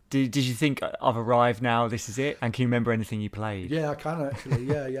played there. Did you think, I've arrived now, this is it? And can you remember anything you played? Yeah, I can actually.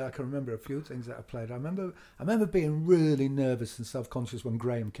 Yeah, I can remember a few things that I played. I remember being really nervous and self-conscious when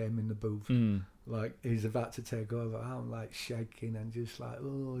Graham came in the booth. Like he's about to take over. I'm like shaking and just like,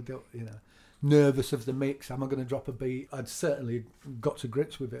 nervous of the mix. Am I going to drop a beat? I'd certainly got to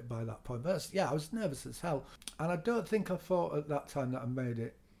grips with it by that point. But I was nervous as hell. And I don't think I thought at that time that I made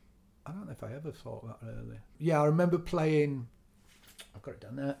it. I don't know if I ever thought that really. Yeah, I remember playing, I've got it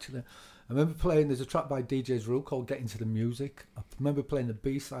down there actually. I remember playing, there's a track by DJ's Rule called Get Into the Music. I remember playing the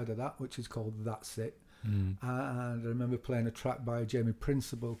B-side of that, which is called That's It. And I remember playing a track by Jamie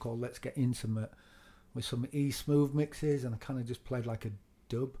Principle called Let's Get Intimate with some E-Smooth mixes, and I kind of just played like a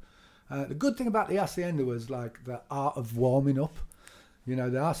dub. The good thing about the Hacienda was like the art of warming up. The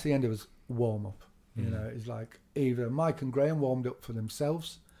Hacienda was warm up. It's like either Mike and Graham warmed up for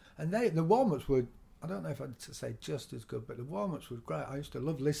themselves, and the warm-ups were, I don't know if I'd say just as good, but the warm-ups were great. I used to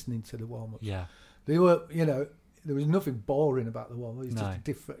love listening to the warm-ups. Yeah. They were, there was nothing boring about the warm-up. It was just a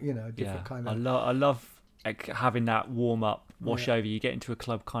different, kind of... I love having that warm-up wash over. You get into a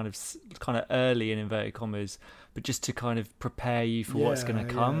club kind of early in inverted commas, but just to kind of prepare you for what's going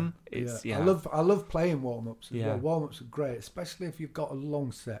to come. I love playing warm-ups as well. Warm-ups are great, especially if you've got a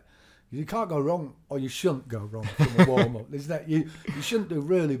long set. You can't go wrong, or you shouldn't go wrong from a warm-up. There's that you shouldn't do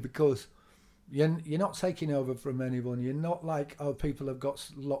really, because you're not taking over from anyone. You're not like, people have got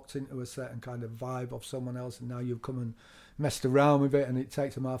locked into a certain kind of vibe of someone else, and now you've come and messed around with it, and it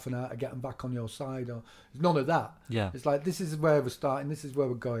takes them half an hour to get them back on your side. Or none of that. Yeah, it's like, this is where we're starting. This is where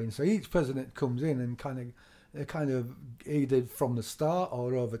we're going. So each person that comes in and they kind of either from the start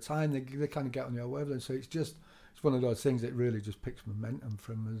or over time they kind of get on your wavelength. So it's one of those things that really just picks momentum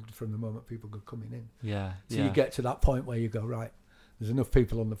from the moment people go coming in. Yeah. So you get to that point where you go, right, there's enough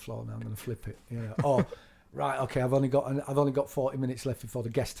people on the floor now, I'm going to flip it. Or right, okay, I've only got 40 minutes left before the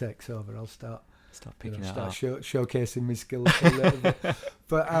guest takes over. I'll start picking it up. Showcasing my skills a little bit.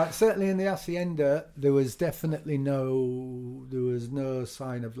 But certainly in the Hacienda, there was definitely no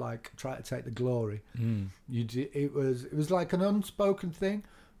sign of like trying to take the glory. It was like an unspoken thing.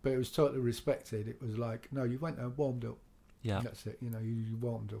 But it was totally respected. It was like, no, you went and warmed up. Yeah, that's it. You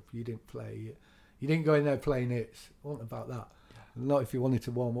warmed up. You didn't play. You didn't go in there playing hits. It wasn't about that. Not if you wanted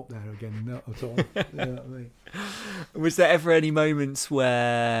to warm up there again, not at all. You know what I mean? Was there ever any moments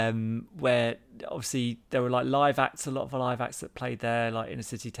where obviously there were like live acts, a lot of live acts that played there, like Inner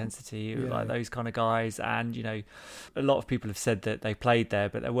City, 10 City, like those kind of guys, and you know, a lot of people have said that they played there,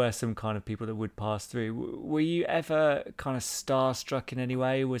 but there were some kind of people that would pass through. Were you ever kind of starstruck in any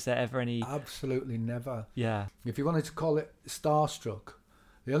way? Was there ever any? Absolutely never. Yeah. If you wanted to call it starstruck,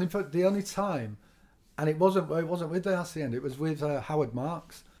 the only time. And it wasn't with the Hacienda, it was with Howard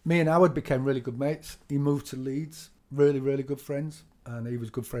Marks. Me and Howard became really good mates. He moved to Leeds, really, really good friends. And he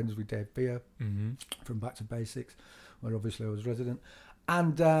was good friends with Dave Beer from Back to Basics, where obviously I was resident.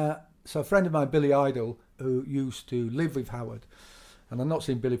 And so a friend of mine, Billy Idle, who used to live with Howard, and I'd not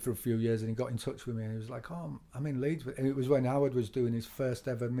seen Billy for a few years, and he got in touch with me, and he was like, oh, I'm in Leeds. And it was when Howard was doing his first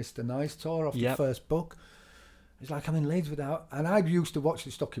ever Mr. Nice tour off the first book. He's like, I'm in Leeds without... And I used to watch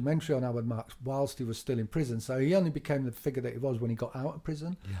this documentary on Howard Marks whilst he was still in prison. So he only became the figure that he was when he got out of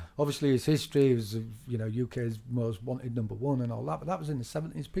prison. Yeah. Obviously, his history was, you know, UK's most wanted #1 and all that. But that was in the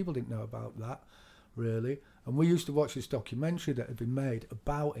 70s. People didn't know about that, really. And we used to watch this documentary that had been made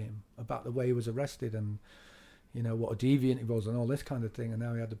about him, about the way he was arrested and, you know, what a deviant he was and all this kind of thing. And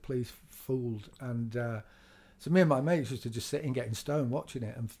now he had the police fooled. And... so me and my mates used to just sit in getting stoned watching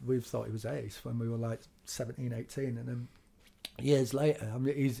it, and we thought he was ace when we were like 17, 18, and then years later, I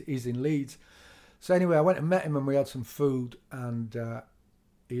mean, he's in Leeds. So anyway, I went and met him, and we had some food, and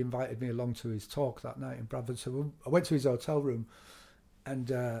he invited me along to his talk that night in Bradford. So I went to his hotel room, and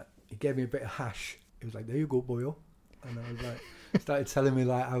he gave me a bit of hash. He was like, "There you go, boyo," and I was like, started telling me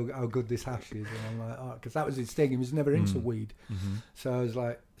like how good this hash is, and I'm like, "Oh," because that was his thing. He was never into weed, so I was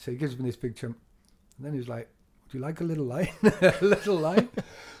like, so he gives me this big chunk, and then he was like, do you like a little light? A little light?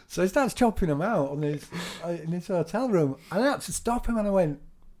 So he starts chopping them out on his, in his hotel room. And I had to stop him, and I went,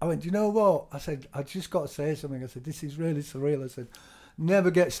 do you know what? I said, I just got to say something. I said, this is really surreal. I said, never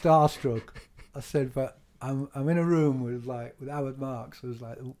get starstruck. I said, but I'm in a room with Howard Marks, who's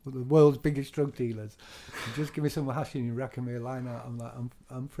like the world's biggest drug dealers. And just give me some hash and you're racking me a line out. I'm like,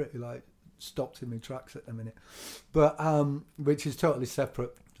 I'm pretty like stopped in my tracks at the minute. But, which is totally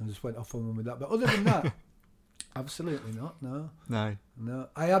separate. I just went off on one with that. But other than that, absolutely not. No.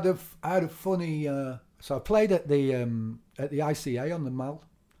 I had a funny. So I played at the ICA on the Mall.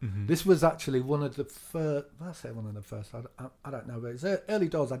 This was actually one of the first. I say one of the first. I don't know, but it's early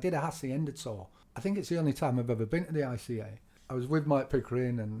doors. I did a Hacienda tour. I think it's the only time I've ever been to the ICA. I was with Mike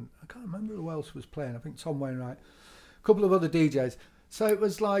Pickering, and I can't remember who else was playing. I think Tom Wainwright, a couple of other DJs. So it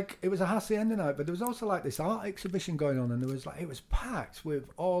was a Hacienda night, but there was also like this art exhibition going on, and it was packed with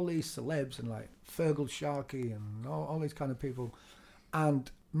all these celebs and like Fergal Sharkey and all these kind of people,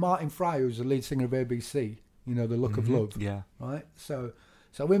 and Martin Fry, who's the lead singer of ABC, you know, the Look of Love, right? So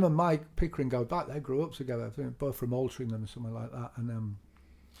him and Mike Pickering go back. They grew up together, I think, both from Altrincham or something like that, and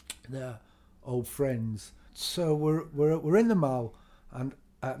they're old friends. So we're in the Mall, and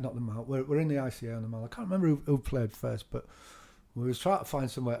not the Mall. We're in the ICA on the Mall. I can't remember who played first, but. We was trying to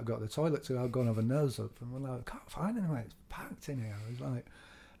find somewhere to go to the toilet to go and have a nose up, and we're like, can't find anywhere. It's packed in here. It was like,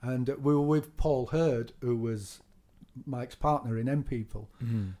 and we were with Paul Hurd, who was Mike's partner in M People.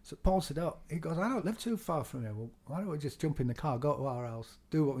 So Paul said, he goes, I don't live too far from here. Well, why don't we just jump in the car, go to our house,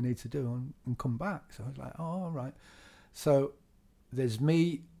 do what we need to do, and come back? So I was like, oh, all right. So there's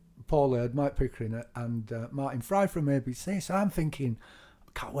me, Paul Hurd, Mike Pickering, and Martin Fry from ABC. So I'm thinking,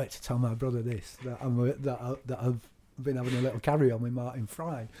 I can't wait to tell my brother this that I've been having a little carry on with Martin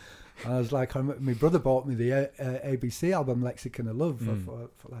Fry. And I was like, my brother bought me the ABC album Lexicon of Love for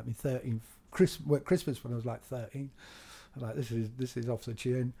like my 13th Christmas when I was like 13. I was like, this is off the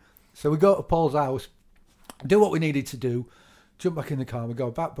chain. So we go to Paul's house, do what we needed to do, jump back in the car, and we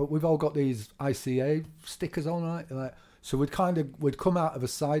go back. But we've all got these ICA stickers on, right? Like, so we'd come out of a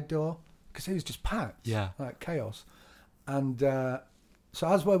side door because it was just packed, like chaos. And so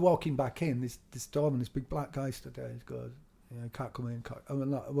as we're walking back in, this doorman, this big black guy stood there. He goes, can't come in.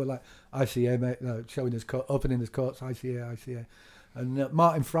 We're like, ICA, mate, no, showing his coat, opening his coats, ICA. And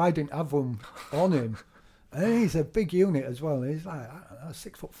Martin Fry didn't have one on him. And he's a big unit as well. He's like, I don't know,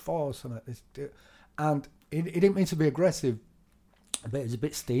 6'4" or something. And he didn't mean to be aggressive, but it was a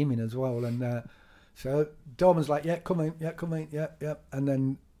bit steaming as well. And so doorman's like, come in, yeah. And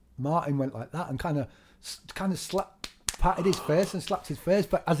then Martin went like that and kind of patted his face and slapped his face,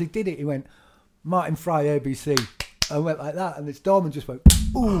 but as he did it, he went, Martin Fry, ABC, and went like that, and this doorman just went,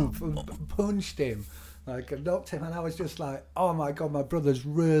 ooh, punched him, like, and knocked him, and I was just like, oh my God, my brother's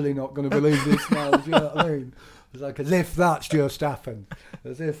really not going to believe this now, do you know what I mean? It was like, as if that's just happened,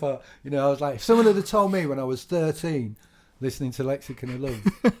 as if, I was like, if someone had told me when I was 13, listening to Lexicon of Love,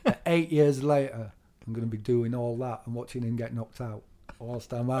 that 8 years later, I'm going to be doing all that and watching him get knocked out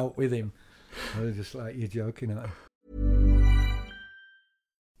whilst I'm out with him. I was just like, you're joking at him.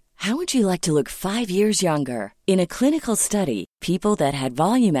 How would you like to look 5 years younger? In a clinical study, people that had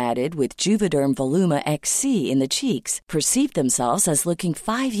volume added with Juvederm Voluma XC in the cheeks perceived themselves as looking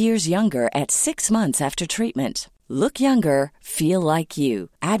 5 years younger at 6 months after treatment. Look younger, feel like you.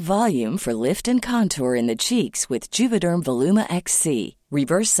 Add volume for lift and contour in the cheeks with Juvederm Voluma XC.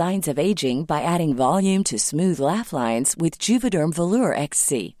 Reverse signs of aging by adding volume to smooth laugh lines with Juvederm Volure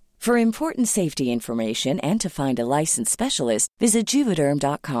XC. For important safety information and to find a licensed specialist, visit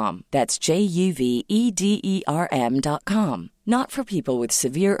Juvederm.com. That's JUVEDERM.com. Not for people with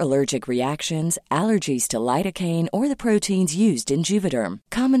severe allergic reactions, allergies to lidocaine, or the proteins used in Juvederm.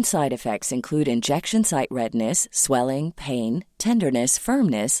 Common side effects include injection site redness, swelling, pain, tenderness,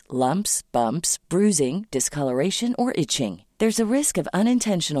 firmness, lumps, bumps, bruising, discoloration, or itching. There's a risk of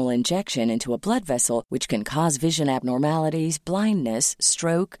unintentional injection into a blood vessel, which can cause vision abnormalities, blindness,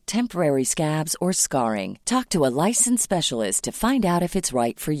 stroke, temporary scabs, or scarring. Talk to a licensed specialist to find out if it's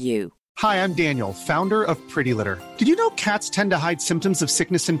right for you. Hi, I'm Daniel, founder of Pretty Litter. Did you know cats tend to hide symptoms of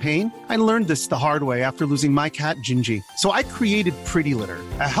sickness and pain? I learned this the hard way after losing my cat, Gingy. So I created Pretty Litter,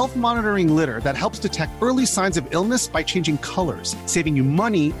 a health monitoring litter that helps detect early signs of illness by changing colors, saving you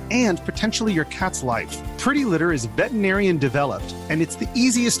money and potentially your cat's life. Pretty Litter is veterinarian developed, and it's the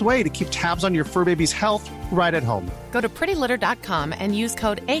easiest way to keep tabs on your fur baby's health right at home. Go to prettylitter.com and use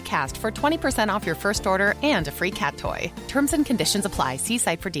code ACAST for 20% off your first order and a free cat toy. Terms and conditions apply. See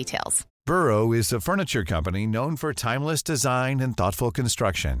site for details. Burrow is a furniture company known for timeless design and thoughtful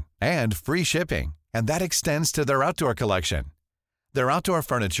construction, and free shipping, and that extends to their outdoor collection. Their outdoor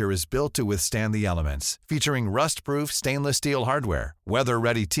furniture is built to withstand the elements, featuring rust-proof stainless steel hardware,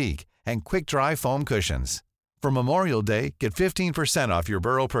 weather-ready teak, and quick-dry foam cushions. For Memorial Day, get 15% off your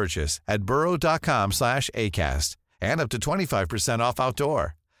Burrow purchase at burrow.com/ACAST, and up to 25% off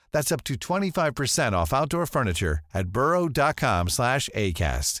outdoor. That's up to 25% off outdoor furniture at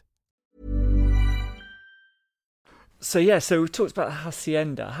burrow.com/ACAST. So we talked about the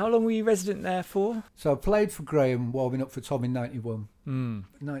Hacienda. How long were you resident there for? So I played for Graham, warming up for Tom in 91,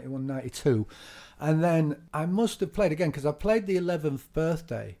 91, 92. And then I must have played again, because I played the 11th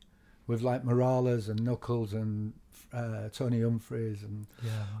birthday with like Morales and Knuckles and Tony Humphreys and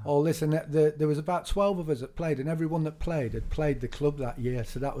all this. And there was about 12 of us that played, and everyone that played had played the club that year.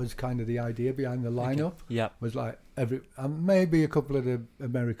 So that was kind of the idea behind the lineup. Okay. Yeah. Was like maybe a couple of the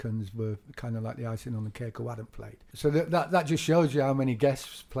Americans were kind of like the icing on the cake who hadn't played. So that just shows you how many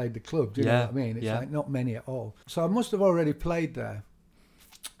guests played the club. Do you know what I mean? It's like not many at all. So I must have already played there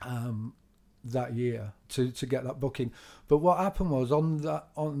that year to get that booking. But what happened was on that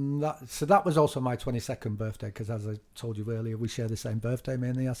so that was also my 22nd birthday, because as I told you earlier, we share the same birthday, me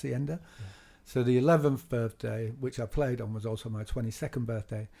and the Hacienda. So the 11th birthday, which I played on, was also my 22nd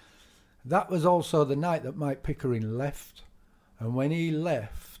birthday. That was also the night that Mike Pickering left. And when he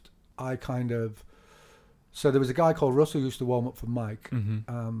left, so there was a guy called Russ who used to warm up for Mike.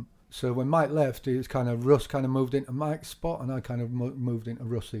 Mm-hmm. So when Mike left, Russ kind of moved into Mike's spot, and I kind of moved into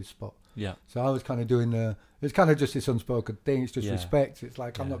Russ's spot. Yeah. So I was kind of doing it's kind of just this unspoken thing. It's just respect. It's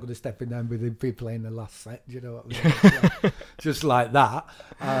like, I'm not going to step in there with him playing the last set. Do you know what I mean? Just like that.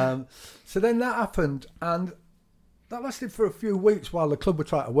 So then that happened, and that lasted for a few weeks while the club were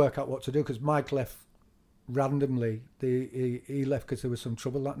trying to work out what to do, because Mike left randomly. He left because there was some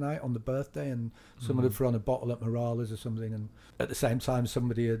trouble that night on the birthday, and someone had thrown a bottle at Morales or something, and at the same time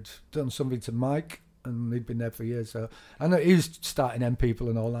somebody had done something to Mike, and he'd been there for years. So I know he was starting M people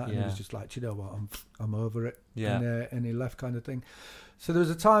and all that, and he was just like, you know what, I'm over it. And he left, kind of thing. So there was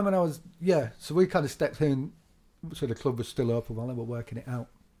a time when I was so we kind of stepped in, so the club was still open while they were working it out.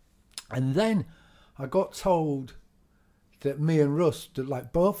 And then I got told that me and Russ, that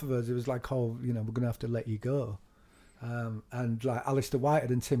like both of us, it was like, oh, we're going to have to let you go. And like Alistair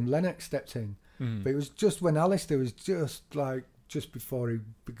Whitehead and Tim Lennox stepped in. But it was just when Alistair was just before he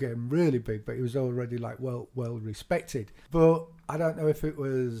became really big, but he was already like well respected. But I don't know if it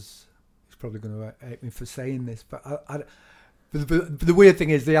was, he's probably going to hate me for saying this, but the weird thing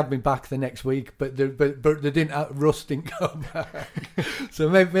is they had me back the next week, but they didn't. Russ didn't come back. So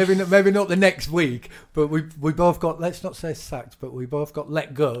maybe not the next week, but we both got, let's not say sacked, but we both got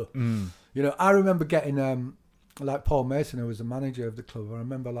let go. I remember getting like Paul Mason, who was the manager of the club. I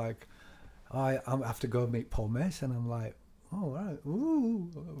remember like I have to go meet Paul Mason. I'm like, oh right, ooh,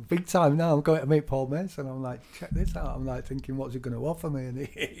 big time now. I'm going to meet Paul Mason. I'm like, check this out. I'm like thinking, what's he going to offer me? And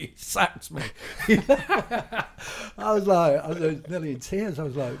he sacked me. I was nearly in tears. I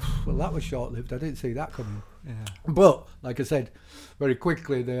was like, well, that was short-lived. I didn't see that coming. Yeah. But, like I said, very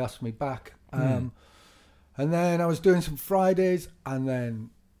quickly they asked me back. And then I was doing some Fridays, and then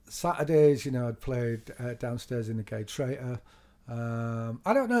Saturdays, I'd played downstairs in the Gay Traitor.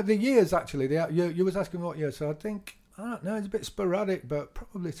 I don't know the years, actually. You was asking what year, so I think, I don't know, it's a bit sporadic, but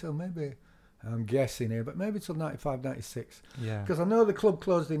probably till maybe, I'm guessing here, but maybe till 95, 96. Yeah. Because I know the club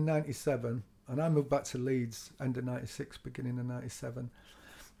closed in 97, and I moved back to Leeds end of 96, beginning of 97.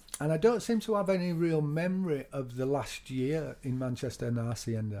 And I don't seem to have any real memory of the last year in Manchester and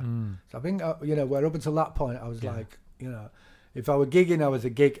Hacienda. So I think, where up until that point, I was like, if I were gigging, I was a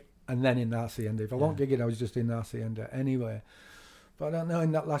gig, and then in Hacienda. If I wasn't gigging, I was just in Hacienda anyway. But I don't know,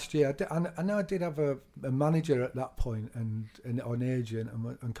 in that last year, I know I did have a manager at that point and an agent,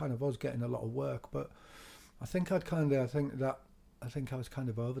 and kind of was getting a lot of work. But I think I was kind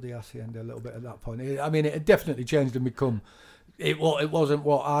of over the Hacienda a little bit at that point. It had definitely changed and become. It wasn't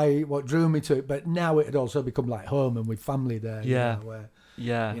what drew me to it, but now it had also become like home and with family there.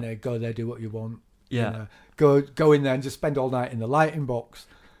 Go there, do what you want. Yeah. Go in there and just spend all night in the lighting box.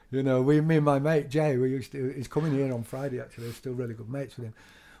 Me and my mate Jay, he's coming here on Friday actually. We're still really good mates with him.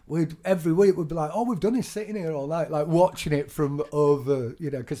 Every week we'd be like, all we've done is sitting here all night, like watching it from over,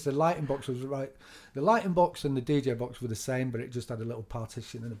 because the lighting box was right. The lighting box and the DJ box were the same, but it just had a little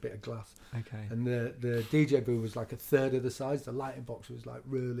partition and a bit of glass. Okay. And the DJ booth was like a third of the size. The lighting box was like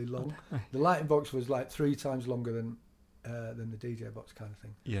really long. The lighting box was like 3 times longer than the DJ box kind of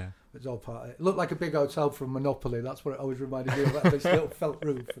thing. Yeah. It was all part of it. It looked like a big hotel from Monopoly. That's what it always reminded me of, that this little felt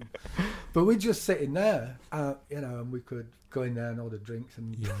roof. But we'd just sit in there, and we could go in there and order drinks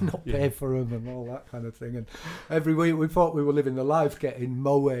and not pay for them and all that kind of thing. And every week we thought we were living the life, getting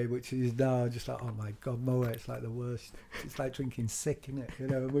Moe, which is now just like, oh my God, Moe, it's like the worst. It's like drinking sick, isn't it?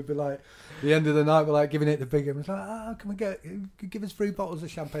 And we'd be like, at the end of the night, we're like giving it the big one. It's like, can we give us 3 bottles of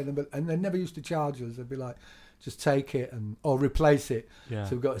champagne? And they never used to charge us. They'd be like, just take it or replace it. Yeah.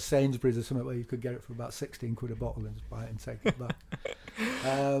 So we've got a Sainsbury's or something where you could get it for about 16 quid a bottle and just buy it and take it back.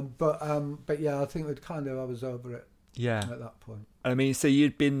 But yeah, I think I was over it. Yeah. At that point. I mean, so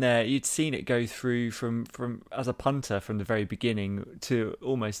you'd been there, you'd seen it go through from as a punter from the very beginning to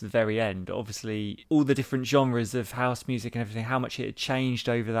almost the very end. Obviously, all the different genres of house music and everything, how much it had changed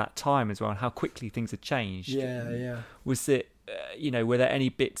over that time as well, and how quickly things had changed. Yeah. Was it, were there any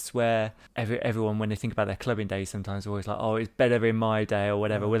bits where everyone, when they think about their clubbing days, sometimes always like, oh, it's better in my day or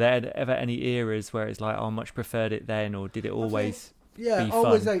whatever? Were there ever any eras where it's like, oh, I much preferred it then, or did it always be fun?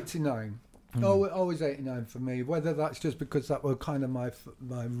 Always 89. Always 89 for me, whether that's just because that were kind of my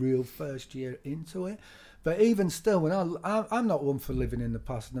real first year into it. But even still, when I'm not one for living in the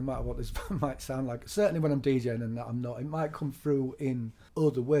past, no matter what this might sound like. Certainly when I'm DJing and that, I'm not. It might come through in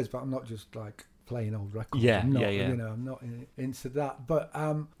other ways, but I'm not just like playing old records. I'm not into that. But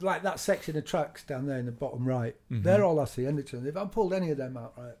like that section of tracks down there in the bottom right, they're all Hacienda tunes. If I pulled any of them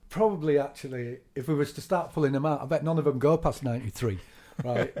out, right, probably actually, if we was to start pulling them out, I bet none of them go past 93.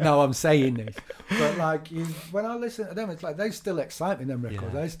 Right now I'm saying this, but like when I listen to them, it's like they still excite me. Them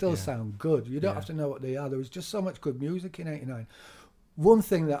records, they still sound good. You don't have to know what they are. There was just so much good music in '89. One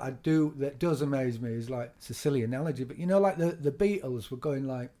thing that does amaze me is, like, it's a silly analogy, but like the Beatles were going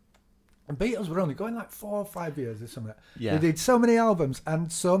like. The Beatles were only going like 4 or 5 years or something. Yeah. They did so many albums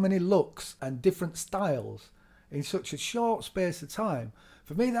and so many looks and different styles in such a short space of time.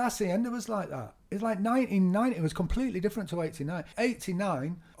 For me, the Hacienda was like that. It's like 1990 was completely different to 89.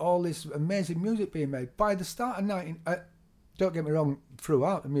 89, all this amazing music being made. By the start of don't get me wrong,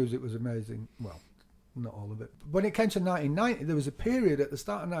 throughout the music was amazing. Well, not all of it. But when it came to 1990, there was a period at the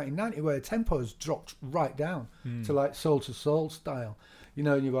start of 1990 where tempos dropped right down to like Soul to Soul style. You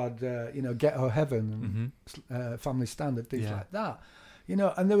had, Ghetto Heaven and Family Standard, things like that.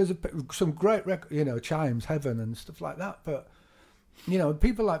 And there was some great Chimes, Heaven and stuff like that. But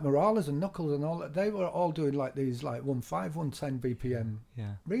people like Morales and Knuckles and all that, they were all doing like these like 1.5, 110 BPM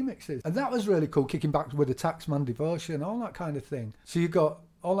remixes. And that was really cool, kicking back with the Taxman Devotion, all that kind of thing. So you got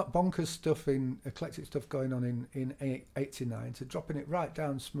all that bonkers stuff, eclectic stuff going on in 89, to dropping it right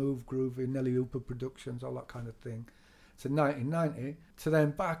down smooth, groovy, Nelly Hooper Productions, all that kind of thing, to 1990, to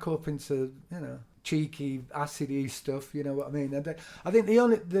then back up into, cheeky, acidy stuff, you know what I mean? And I think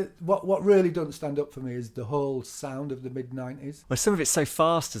what really doesn't stand up for me is the whole sound of the mid-90s. Well, some of it's so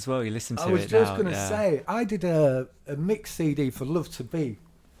fast as well, you listen to it now. I was just going to say, I did a mix CD for Love to Be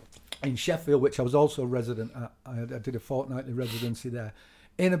in Sheffield, which I was also a resident at. I did a fortnightly residency there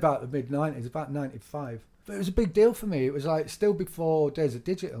in about the mid-90s, about 95. But it was a big deal for me. It was like still before days of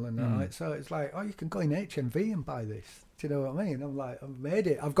digital and that. Right? So it's like, oh, you can go in HMV and buy this. Do you know what I mean? I'm like, I've made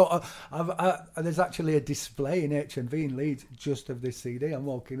it. There's actually a display in HMV in Leeds just of this CD. I'm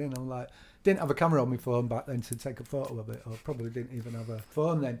walking in. I'm like, didn't have a camera on my phone back then to take a photo of it, or probably didn't even have a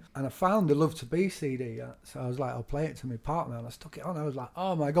phone then. And I found the Love to Be CD, so I was like, I'll play it to my partner, and I stuck it on. I was like,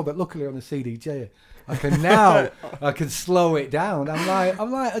 oh my God, but luckily on the CDJ, I can slow it down.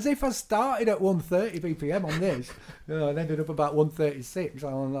 I'm like, as if I started at 130 BPM on this, and ended up about 136.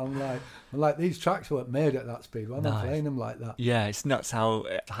 I'm like, these tracks weren't made at that speed. Why am I playing them like that? Yeah, it's nuts how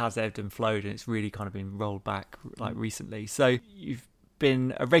it has ebbed and flowed, and it's really kind of been rolled back like recently. So you've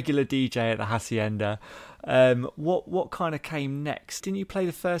been a regular DJ at the Hacienda. What kind of came next? Didn't you play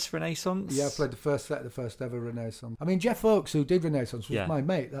the first Renaissance? Yeah, I played the first set of the first ever Renaissance. I mean, Jeff Oakes, who did Renaissance, was my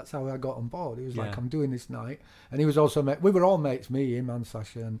mate. That's how I got on board. He was like, I'm doing this night. And he was also we were all mates, me, him and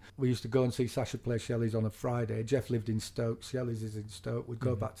Sasha, and we used to go and see Sasha play Shelley's on a Friday. Jeff lived in Stoke, Shelley's is in Stoke. We'd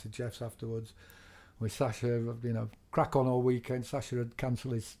go back to Jeff's afterwards with Sasha, crack on all weekend. Sasha had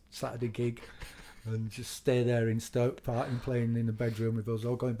cancelled his Saturday gig and just stay there in Stoke, partying, playing in the bedroom with us,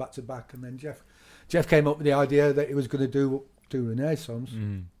 all going back to back. And then Jeff came up with the idea that he was going to do Renaissance.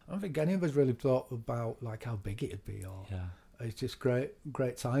 I don't think any of us really thought about like how big it'd be, or it's just great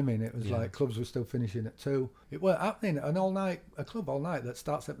timing. It was like clubs were still finishing at 2. It weren't happening. A club all night that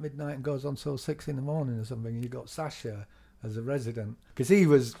starts at midnight and goes on till 6 in the morning or something. And you got Sasha as a resident, because he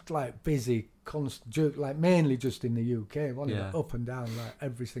was like busy, like mainly just in the UK, like up and down like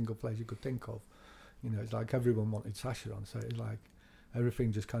every single place you could think of. It's like everyone wanted Sasha on, so it was like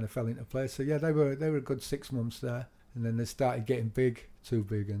everything just kind of fell into place. So yeah, they were a good 6 months there, and then they started getting too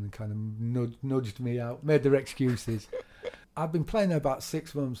big, and kind of nudged me out, made their excuses. I've been playing there about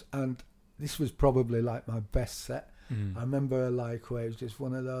 6 months, and this was probably like my best set. I remember like where it was just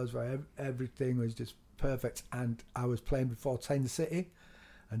one of those where everything was just perfect, and I was playing before 10 City,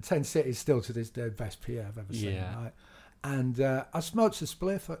 and 10 City is still to this day best PA I've ever seen. Right? And I smoked a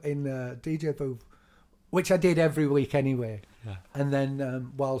spliff in a DJ booth, which I did every week anyway. Yeah. And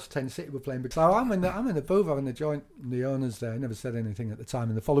then whilst 10 City were playing, so I'm in the booth having a joint. The owners there never said anything at the time.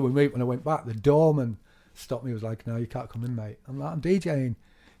 And the following week when I went back, the doorman stopped me. He was like, "No, you can't come in, mate." I'm like, "I'm DJing."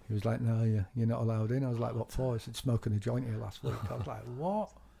 He was like, "No, you're not allowed in." I was like, "What for?" He said, "Smoking a joint here last week." I was like,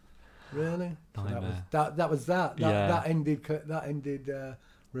 "What? Really?" So that was that. That ended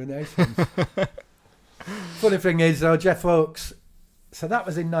Renaissance. Funny thing is, Jeff Oakes. So that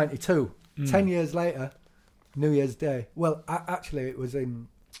was in '92. 10 years later, New Year's Day. Well, actually, it was in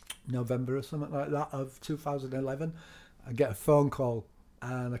November or something like that of 2011. I get a phone call,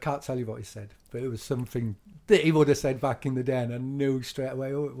 and I can't tell you what he said, but it was something that he would have said back in the day, and I knew straight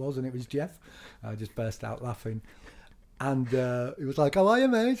away who it was, and it was Jeff. I just burst out laughing. And he was like, "How are you,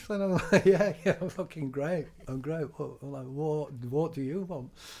 mate?" And I'm like, yeah, I'm fucking great. I'm great. I'm like, what do you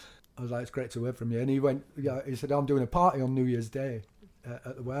want? I was like, "It's great to hear from you." And he said, "I'm doing a party on New Year's Day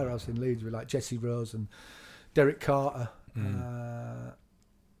at the Warehouse in Leeds with like Jesse Rose and Derek Carter, and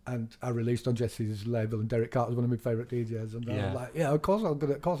I released on Jesse's label, and Derek Carter's one of my favourite DJs, and I was like, "Yeah, of course I'll do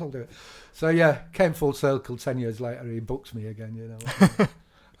it, of course I'll do it." So yeah, came full circle. 10 years later, he books me again,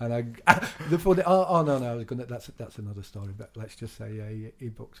 and the funny, I was gonna. That's another story, but let's just say, yeah, he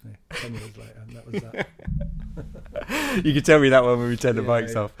books me 10 years later, and that was that. You can tell me that one when we turn the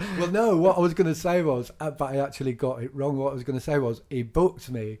mics off. Well, no, what I was going to say was, but I actually got it wrong. What I was going to say was, he booked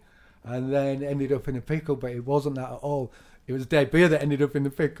me, and then ended up in a pickle, but it wasn't that at all. It was Dave Beer that ended up in the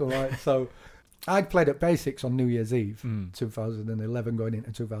pickle, right? So I'd played at Basics on New Year's Eve, 2011, going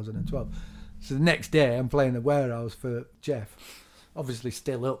into 2012. So the next day, I'm playing the Warehouse for Jeff. Obviously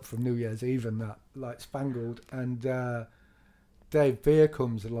still up from New Year's Eve and that, like spangled. And Dave Beer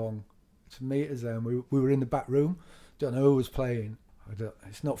comes along to meet us there, and we were in the back room. Don't know who was playing.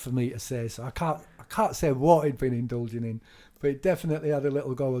 It's not for me to say, so I can't say what he'd been indulging in, but he definitely had a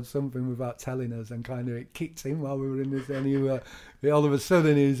little go on something without telling us, and kind of it kicked in while we were in this, and all of a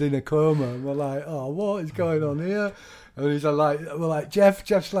sudden he's in a coma, and we're like, "Oh, what is going on here?" And he's like, we're like,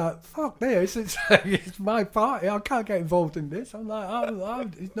 Jeff's like, "Fuck this, it's my party, I can't get involved in this." I'm like,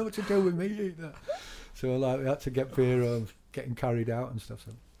 it's nothing to do with me either. So we had to get Beer of getting carried out and stuff.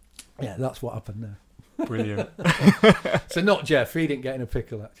 So yeah, that's what happened there. Brilliant. So not Jeff, he didn't get in a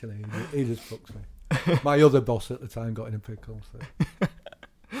pickle actually, he just fucks me. My other boss at the time got in a pickle.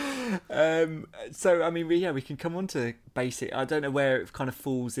 So I mean, we can come on to Basic. I don't know where it kind of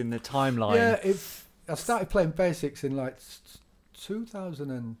falls in the timeline. Yeah, I started playing Basics in like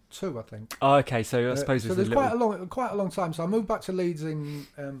 2002, I think. Oh, okay. So I suppose so. There's quite a long time. So I moved back to Leeds in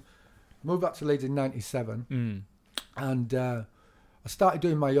 '97, and I started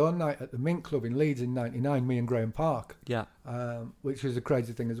doing my own night at the Mint Club in Leeds in '99, me and Graham Park. Yeah. Which was a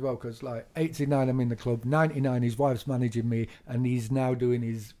crazy thing as well, because like '89 I'm in the club, '99 his wife's managing me, and he's now doing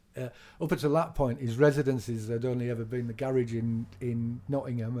his up until that point his residencies had only ever been the Garage in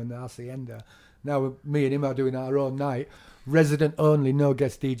Nottingham and the Hacienda. Now me and him are doing our own night, resident only, no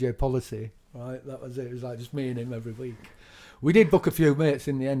guest DJ policy. Right, that was it. It was like just me and him every week. We did book a few mates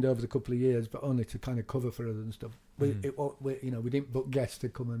in the end over the couple of years, but only to kind of cover for us and stuff. We didn't book guests to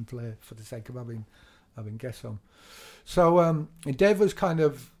come and play for the sake of having guests on. So Dave was kind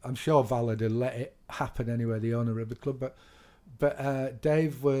of, I'm sure Val had let it happen anyway, the owner of the club, but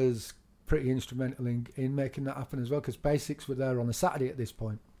Dave was pretty instrumental in making that happen as well, because Basics were there on a Saturday at this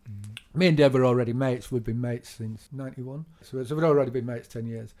point. Me and Dave were already mates. We'd been mates since '91, so we'd already been mates 10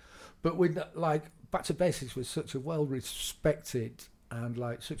 years. But with like Back to Basics was such a well respected and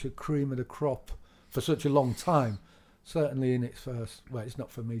like such a cream of the crop for such a long time. Certainly in its first, well, it's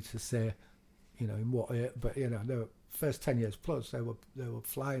not for me to say, you know, in what year, but you know, the first 10 years plus, they were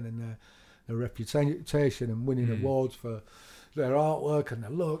flying in their reputation and winning awards for their artwork and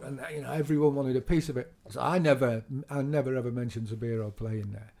their look, and you know, everyone wanted a piece of it. So I never ever mentioned Zabiro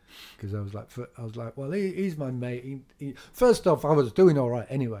playing there, because I was like, well, he's my mate. He, first off, I was doing all right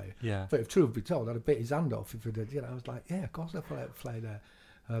anyway. Yeah. But if truth be told, I'd have bit his hand off if he did. You know, I was like, yeah, of course I'd play there.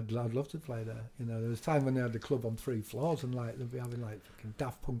 I'd love to play there. You know, there was a time when they had the club on 3 floors, and like they'd be having like fucking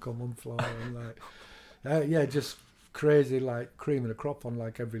Daft Punk on 1 floor, and like, just crazy, like cream of the crop on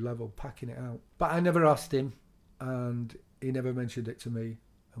like every level, packing it out. But I never asked him, and he never mentioned it to me,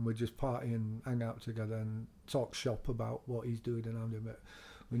 and we'd just party and hang out together and talk shop about what he's doing and I'm doing it.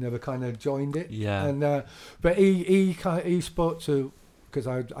 We never kind of joined it. Yeah. And but he spoke to, because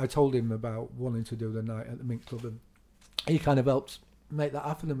I told him about wanting to do the night at the Mint Club, and he kind of helped make that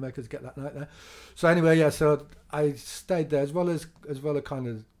happen and make us get that night there. So anyway, yeah. So I stayed there as well as kind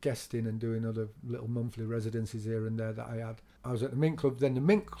of guesting and doing other little monthly residencies here and there that I had. I was at the Mint Club. Then the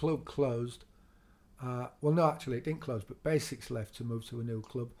Mint Club closed. Well, no, actually, it didn't close, but Basics left to move to a new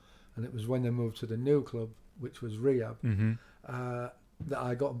club, and it was when they moved to the new club, which was Rehab, that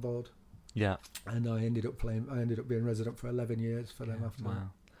I got on board. Yeah. And I ended up being resident for 11 years for them after that.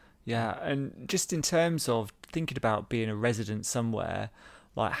 Yeah, and just in terms of thinking about being a resident somewhere,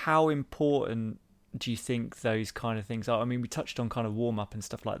 like how important do you think those kind of things are? I mean, we touched on kind of warm up and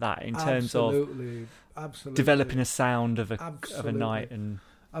stuff like that in terms of developing a sound of a night and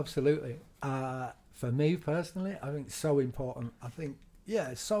absolutely. For me personally, I think it's so important.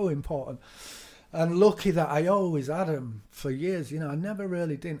 It's so important. And lucky that I always had them for years. You know, I never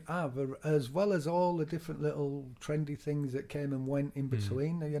really didn't have, as well as all the different little trendy things that came and went in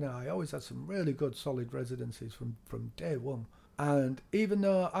between. You know, I always had some really good, solid residencies from day one. And even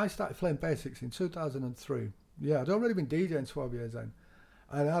though I started playing Basics in 2003, I'd already been DJing 12 years then.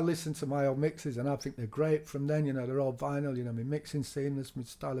 And I listen to my old mixes and I think they're great from then. You know, they're all vinyl. You know, my mixing seamless, my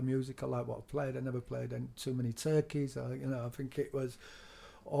style of music, I like what I played. I never played too many turkeys. You know, I think it was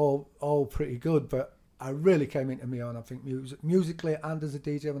all pretty good. But I really came into my own, I think, musically and as a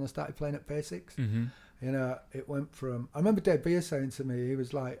DJ when I started playing at Basics. You know, it went from, I remember Dave Beer saying to me, he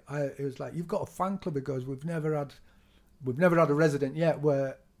was like, you've got a fan club. He goes, we've never had a resident yet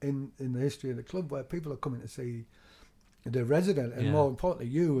where in the history of the club where people are coming to see the resident, and more importantly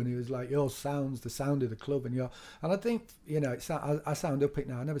you. And he was like, your sound's the sound of the club, and I think, you know, I sound up it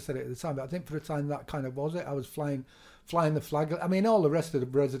now. I never said it at the time, but I think for the time that kind of was it. I was flying the flag. I mean, all the rest of the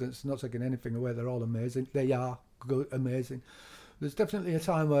residents, not taking anything away, they're all amazing. They are good, amazing. There's definitely a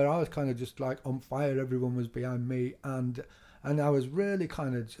time where I was kind of just like on fire. Everyone was behind me, and I was really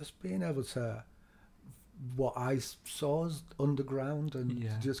kind of just being able to, what I saw as underground and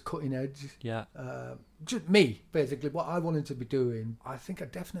just cutting edge. Just me, basically, what I wanted to be doing. I think I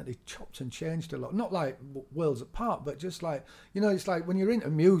definitely chopped and changed a lot. Not like worlds apart, but just like, you know, it's like when you're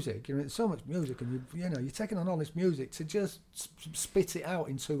into music, you're into so much music, and you're taking on all this music to just spit it out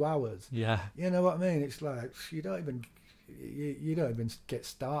in 2 hours. Yeah. You know what I mean? It's like, you don't even get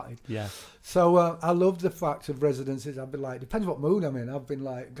started. Yeah. So I love the fact of residencies. I've been like, depends what mood I'm in. I've been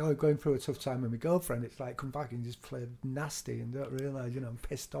like going through a tough time with my girlfriend. It's like, come back and just play nasty and don't realise, you know, I'm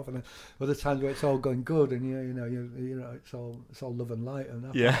pissed off. And then other times where it's all going good and you know it's all love and light and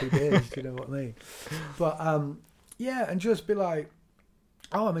happy days. You know what I mean? But and just be like,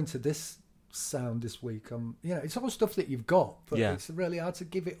 oh, I'm into this sound this week. You know, it's all stuff that you've got, but it's really hard to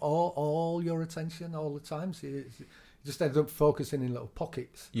give it all your attention all the time. So it just ends up focusing in little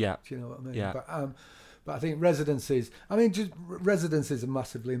pockets. Yeah. Do you know what I mean? Yeah. But I think residencies are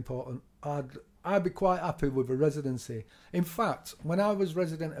massively important. I'd be quite happy with a residency. In fact, when I was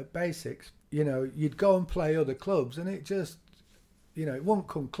resident at Basics, you know, you'd go and play other clubs and it just, it won't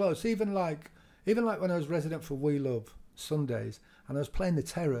come close. Even like when I was resident for We Love Sundays and I was playing the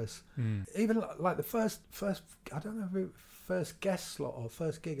Terrace, even like the first I don't know if it was first guest slot or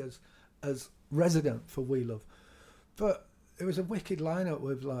first gig as resident for We Love, but it was a wicked lineup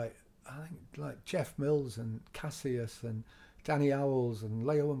with I think Jeff Mills and Cassius and Danny Owls and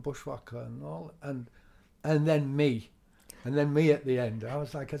Leo and Bushwhacker and all, and then me at the end. I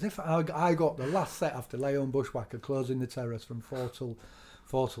was like, as if I got the last set after Leo and Bushwhacker closing the Terrace from 4 till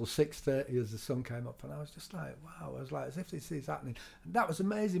 6:30 as the sun came up, and I was just like, wow. I was like, as if this is happening, and that was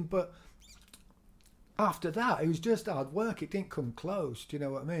amazing. But after that, it was just hard work. It didn't come close. Do you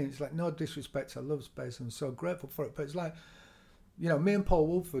know what I mean? It's like, no disrespect, I love Space, I'm so grateful for it, but it's like, me and Paul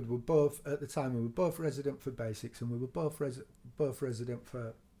Woolford were both, at the time, we were both resident for Basics and we were both resident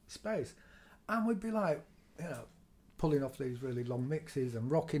for Space. And we'd be like, pulling off these really long mixes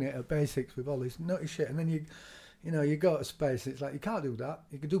and rocking it at Basics with all this nutty shit. And then you go to Space, it's like, you can't do that.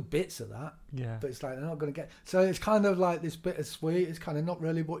 You can do bits of that. Yeah. But it's like, they're not going to get... So it's kind of like this bittersweet. It's kind of not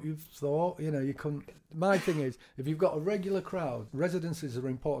really what you've thought. You couldn't... My thing is, if you've got a regular crowd, residencies are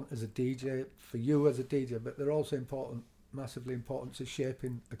important as a DJ, for you as a DJ, but they're also massively important to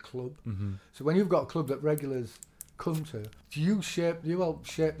shaping a club. Mm-hmm. So when you've got a club that regulars come to, you help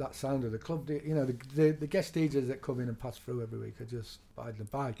shape that sound of the club. The guest DJs that come in and pass through every week are just by the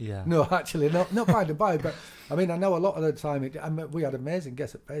by. Yeah. No, actually, not by the by. But I mean, I know a lot of the time we had amazing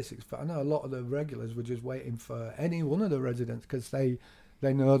guests at Basics, but I know a lot of the regulars were just waiting for any one of the residents because they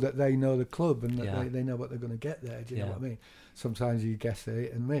know that they know the club and that they know what they're going to get there. Do you know what I mean? Sometimes you guess a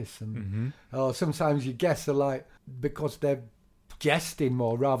hit and miss, and or sometimes you guess are like, because they're guesting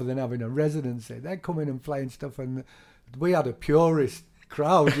more rather than having a residency, they're coming and playing stuff, and we had a purist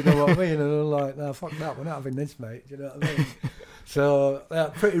crowd, you know what I mean? And they're like, no, fuck that, we're not having this, mate. Do you know what I mean? So they're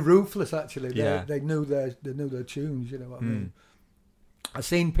pretty ruthless, actually. They knew their tunes, you know what I mean? I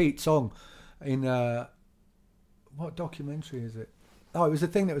seen Pete Tong in what documentary is it? Oh, it was a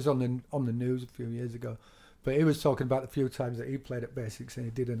thing that was on the news a few years ago. But he was talking about the few times that he played at Basics and he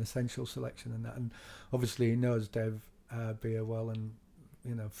did an essential selection and that. And obviously he knows Dev Beer well and,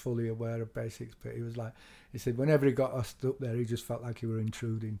 fully aware of Basics. But he was like, he said whenever he got us up there, he just felt like he were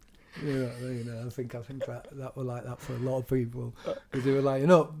intruding. You know what I mean? I think that was like that for a lot of people. Because they were like, you're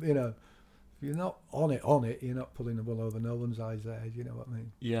not on it, you're not pulling the wool over no one's eyes there, you know what I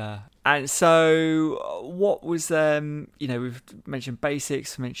mean? Yeah. And so what was, we've mentioned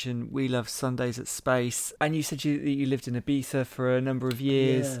Basics, mentioned We Love Sundays at Space, and you said you lived in Ibiza for a number of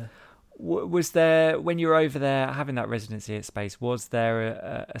years. Yeah. Was there, when you were over there having that residency at Space, was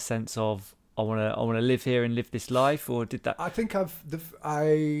there a sense of, I want to live here and live this life, or did that? I think I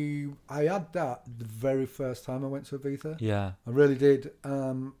had that the very first time I went to Ibiza. Yeah. I really did.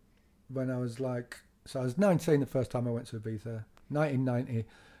 When I was I was 19 the first time I went to Ibiza, 1990,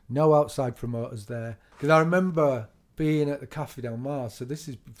 no outside promoters there. Because I remember being at the Cafe Del Mar, so this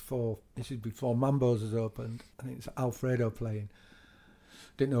is before Mambo's has opened, I think it's Alfredo playing.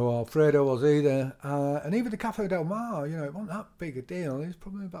 Didn't know who Alfredo was either. And even the Cafe Del Mar, it wasn't that big a deal. There's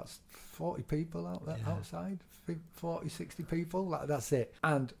probably about 40 people out there outside, 40, 60 people, that's it.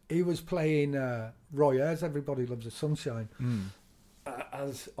 And he was playing Roy Ayers, Everybody Loves the Sunshine.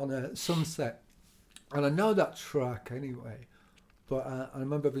 As on a Sunset, and I know that track anyway, but I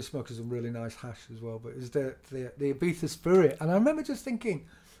remember being smoking some really nice hash as well, but it was the Ibiza spirit. And I remember just thinking,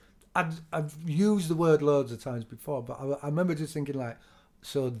 I've used the word loads of times before, but I remember just thinking like,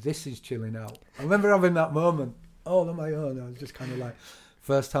 so this is chilling out. I remember having that moment all on my own. I was just kind of like,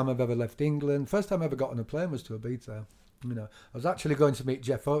 first time I've ever left England, first time I ever got on a plane was to Ibiza. I was actually going to meet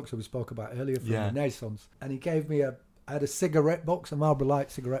Jeff Oakes, who we spoke about earlier from Renaissance, and he gave me I had a cigarette box, a Marlboro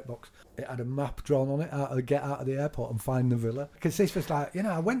Light cigarette box. It had a map drawn on it, how to get out of the airport and find the villa. Because this was like,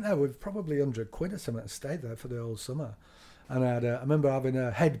 I went there with probably 100 quid or something and stayed there for the whole summer. And I remember having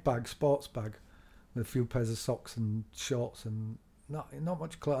a head bag, sports bag, with a few pairs of socks and shorts and not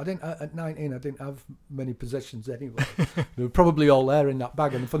much clothes. At 19, I didn't have many possessions anyway. They were probably all there in that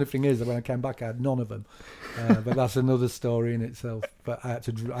bag. And the funny thing is that when I came back, I had none of them. But that's another story in itself. But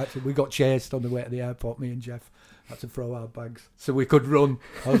we got chased on the way to the airport, me and Jeff. Had to throw our bags so we could run.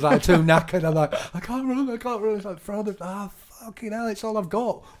 I was like too knackered. I'm like, I can't run. It's like, fucking hell, it's all I've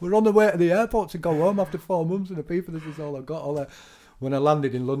got. We're on the way to the airport to go home after 4 months in Ibiza. This is all I've got. When I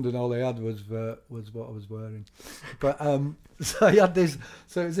landed in London, all they had was what I was wearing. But so I had this.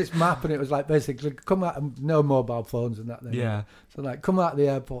 So it was this map, and it was like basically come out. No mobile phones and that. Then, yeah. So like come out of the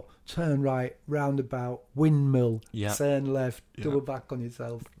airport, turn right, roundabout, windmill, turn left, double back on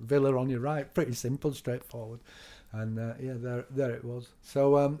yourself, villa on your right. Pretty simple, straightforward. And there it was.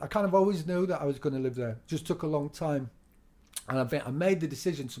 So I kind of always knew that I was going to live there. Just took a long time. And I made the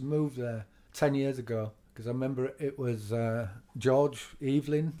decision to move there 10 years ago, because I remember it was George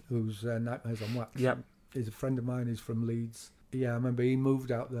Evelyn, who's Nightmares on Wax. Yep. He's a friend of mine. He's from Leeds. Yeah, I remember he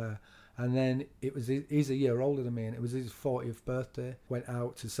moved out there. And then he's a year older than me, and it was his 40th birthday. Went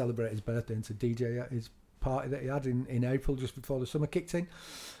out to celebrate his birthday and to DJ at his party that he had in April, just before the summer kicked in.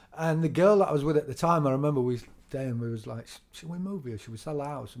 And the girl that I was with at the time, I remember we was like, should we move here? Should we sell the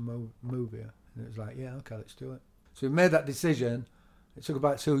house and move here? And it was like, yeah, okay, let's do it. So we made that decision. It took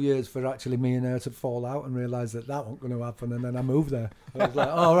about 2 years for actually me and her to fall out and realise that wasn't going to happen. And then I moved there. I was like,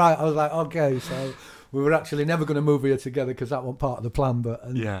 all right. I was like, okay. So we were actually never going to move here together because that wasn't part of the plan. But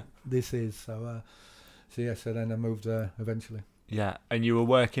this is. So then I moved there eventually. Yeah. And you were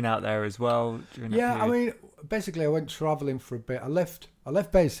working out there as well during that period? I mean, basically I went travelling for a bit. I left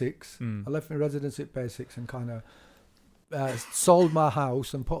Basics. I left my residency at Basics and kind of sold my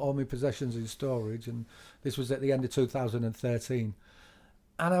house and put all my possessions in storage. And this was at the end of 2013.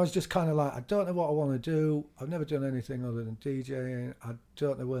 And I was just kind of like, I don't know what I want to do. I've never done anything other than DJing. I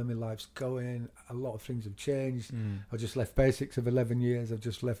don't know where my life's going. A lot of things have changed. I just left Basics of 11 years. I've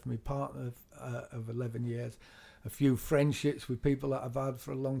just left my partner of 11 years. A few friendships with people that I've had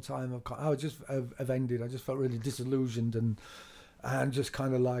for a long time. I've ended. I just felt really disillusioned and just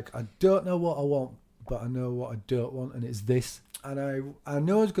kind of like, I don't know what I want, but I know what I don't want, and it's this. And I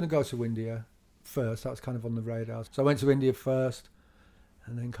knew I was going to go to India first. That was kind of on the radar. So I went to India first.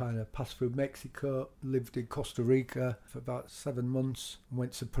 And then kind of passed through Mexico, lived in Costa Rica for about 7 months,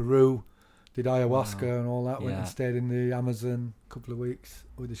 went to Peru, did ayahuasca and all that, went and stayed in the Amazon a couple of weeks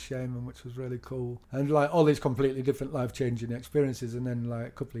with a shaman, which was really cool. And like all these completely different life-changing experiences. And then like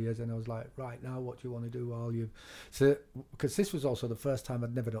a couple of years in, I was like, right, now what do you want to do while you... So, because this was also the first time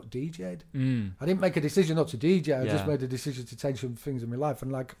I'd never not DJ'd. I didn't make a decision not to DJ, I just made a decision to change some things in my life.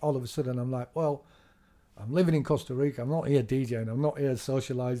 And like all of a sudden I'm like, well... I'm living in Costa Rica. I'm not here DJing. I'm not here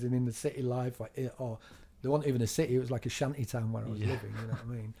socialising in the city life. There wasn't even a city. It was like a shanty town where I was living. You know what I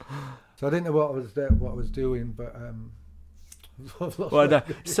mean? So I didn't know what I was doing, but. Well, no.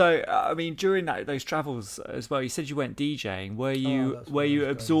 So I mean, during those travels as well, you said you went DJing. Were you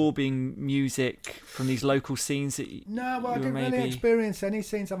absorbing music from these local scenes? No, I didn't really experience any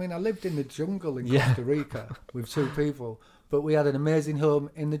scenes. I mean, I lived in the jungle in Costa Rica with 2 people. But we had an amazing home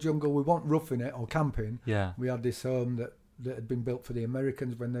in the jungle. We weren't roughing it or camping. Yeah. We had this home that had been built for the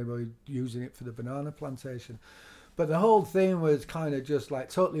Americans when they were using it for the banana plantation. But the whole thing was kind of just like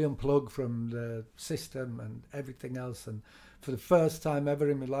totally unplugged from the system and everything else. And for the first time ever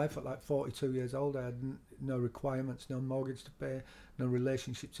in my life, at like 42 years old, I had no requirements, no mortgage to pay, no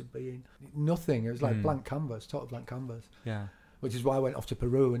relationship to be in, nothing. It was like blank canvas, total blank canvas. Yeah. Which is why I went off to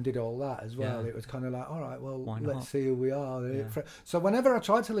Peru and did all that as well. Yeah. It was kind of like, all right, well, let's see who we are. Yeah. So whenever I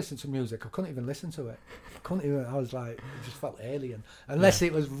tried to listen to music, I couldn't even listen to it. I was like, it just felt alien. Unless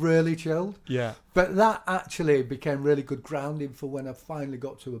it was really chilled. Yeah. But that actually became really good grounding for when I finally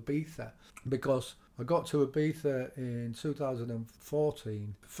got to Ibiza. Because I got to Ibiza in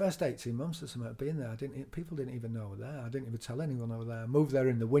 2014. The first 18 months or something I'd been there, people didn't even know I was there. I didn't even tell anyone I was there. I moved there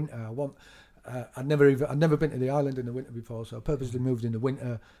in the winter. I'd never been to the island in the winter before, so I purposely moved in the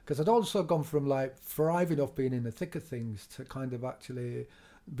winter because I'd also gone from like thriving off being in the thick of things to kind of actually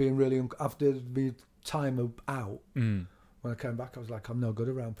being really after the time out. When I came back, I was like, I'm no good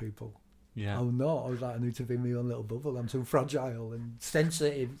around people. Yeah, I'm not. I was like, I need to be in my own little bubble. I'm too fragile and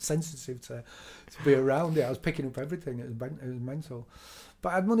sensitive to be around it. I was picking up everything. It was mental.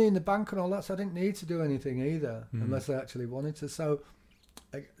 But I had money in the bank and all that, so I didn't need to do anything either, unless I actually wanted to. So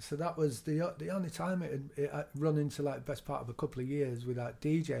that was the only time it run into like the best part of a couple of years without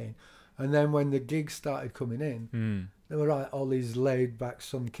DJing. And then when the gigs started coming in, there were like all these laid back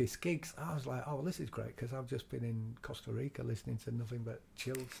sun-kissed gigs. I was like, oh, well, this is great because I've just been in Costa Rica listening to nothing but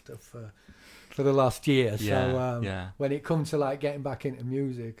chilled stuff for the last year. So when it comes to like getting back into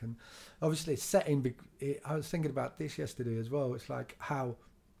music and obviously setting, I was thinking about this yesterday as well. It's like how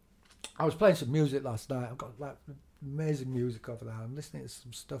I was playing some music last night. I've got like amazing music over there. I'm listening to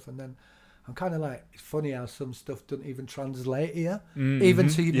some stuff and then I'm kind of like, it's funny how some stuff doesn't even translate here, even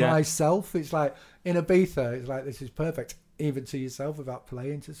to myself. It's like in Ibiza, it's like, this is perfect, even to yourself without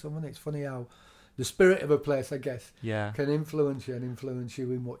playing to someone. It's funny how the spirit of a place, I guess, can influence you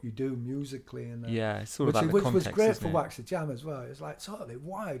in what you do musically. And it's all about the context, which was great for Wax the Jam as well. It's like totally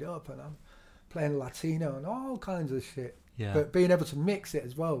wide open. I'm playing Latino and all kinds of shit. Yeah. But being able to mix it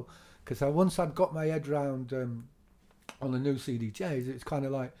as well, because once I'd got my head round on the new CDJs, it's kind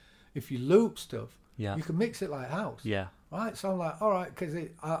of like, if you loop stuff, you can mix it like house. Yeah. Right? So I'm like, all right, because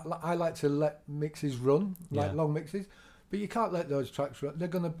I like to let mixes run, like long mixes. But you can't let those tracks run. They're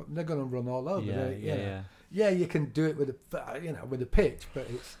gonna run all over. Yeah. Yeah, you can do it with a pitch, but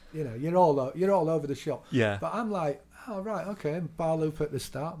it's you're all over the shop. Yeah. But I'm like, oh right, okay, bar loop at the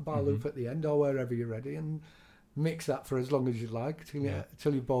start, bar loop at the end, or wherever you're ready, and mix that for as long as you like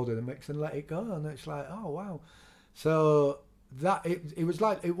till you're bored of the mix and let it go. And it's like, oh wow. So that it was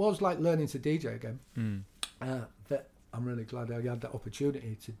like learning to DJ again. That I'm really glad I had that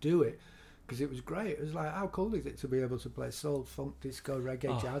opportunity to do it. Because it was great. It was like, how cool is it to be able to play soul, funk, disco,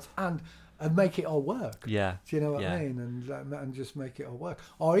 reggae, jazz, and make it all work? Yeah. Do you know what I mean? And just make it all work.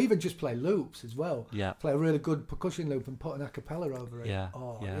 Or even just play loops as well. Yeah. Play a really good percussion loop and put an a cappella over it. Yeah.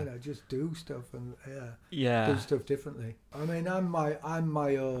 Or just do stuff and do stuff differently. I mean, I'm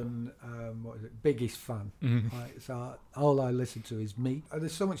my own biggest fan. Right? So all I listen to is me. And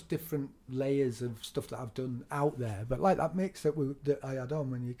there's so much different layers of stuff that I've done out there, but like that mix that I had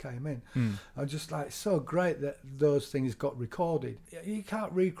on when you came in. I'm just like, so great that those things got recorded. You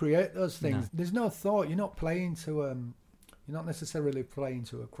can't recreate those things. No. There's no thought. You're not playing to you're not necessarily playing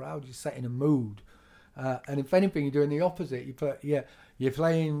to a crowd. You're setting a mood, and if anything, you're doing the opposite. You're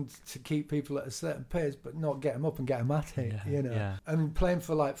playing to keep people at a certain pace, but not get them up and get them at it. And playing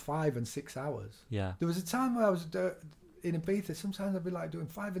for like 5 and 6 hours. Yeah. There was a time when I was in Ibiza. Sometimes I'd be like doing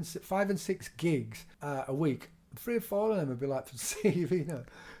 5 and 6 gigs a week. 3 or 4 of them would be like for CV,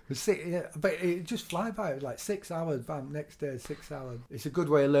 but it just fly by. It was like 6 hours, bam, next day 6 hours. It's a good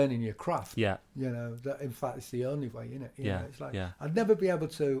way of learning your craft. Yeah. That in fact it's the only way, it's like I'd never be able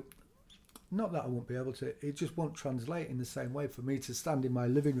to, not that I won't be able to, it just won't translate in the same way for me to stand in my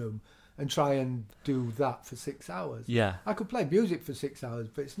living room and try and do that for 6 hours. Yeah. I could play music for 6 hours,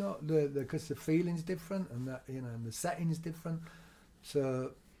 but it's not because the feeling's different and that, and the setting's different.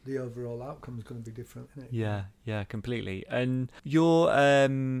 So the overall outcome is going to be different, isn't it? Yeah, completely. And your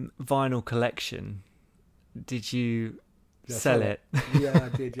vinyl collection, did you sell it? Yeah,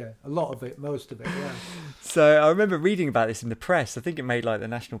 I did, a lot of it, most of it, So I remember reading about this in the press. I think it made like the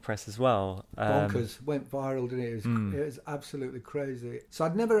national press as well. Bonkers, went viral, didn't it? It was absolutely crazy. So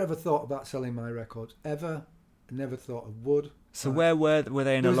I'd never ever thought about selling my records, ever. Never thought I would. So where were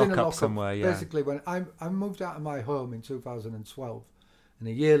they in a lockup somewhere? Yeah. Basically, when I moved out of my home in 2012, and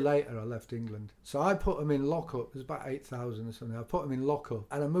a year later I left England. So I put them in lockup. It was about 8,000 or something. I put them in lockup,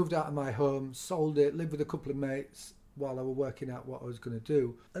 and I moved out of my home, sold it, lived with a couple of mates while I was working out what I was going to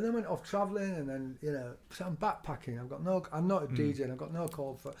do, and then went off travelling. And then so I'm backpacking. I'm not a DJ, and I've got no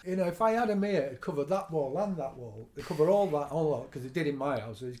call for. If I had a mate, it'd cover that wall and that wall. It'd cover all that, because it did in my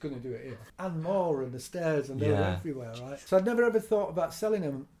house, so he's going to do it here, and more, and the stairs, and they're everywhere, right? So I'd never ever thought about selling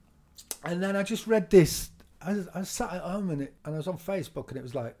them, and then I just read this. I sat at home and I was on Facebook, and it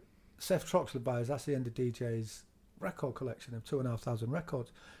was like, Seth Troxler buys That's the End of DJ's record collection of 2,500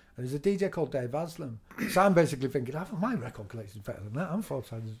 records. And there's a DJ called Dave Aslam. So I'm basically thinking, my record collection's better than that. I'm 4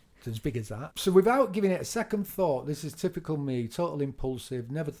 times as big as that. So without giving it a second thought, this is typical me, total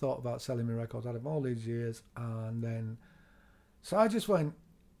impulsive, never thought about selling my records out of all these years. And then, so I just went,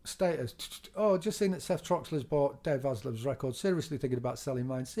 status, just seen that Seth Troxler's bought Dave Aslam's record, seriously thinking about selling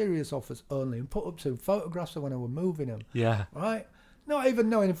mine, serious offers only, and put up 2 photographs of when I was moving them. Yeah. Right? Not even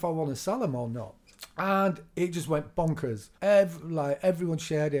knowing if I want to sell them or not. And it just went bonkers. Everyone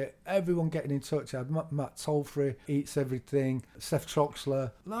shared it. Everyone getting in touch. I had Matt Tolfrey, Eats Everything, Seth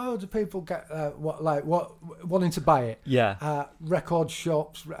Troxler. Loads of people get wanting to buy it. Yeah. Record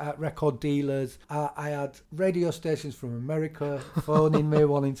shops, record dealers. I had radio stations from America phoning me,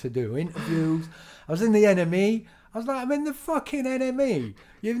 wanting to do interviews. I was in the NME. I was like, I'm in the fucking NME.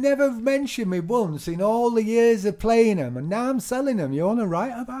 You've never mentioned me once in all the years of playing them, and now I'm selling them. You want to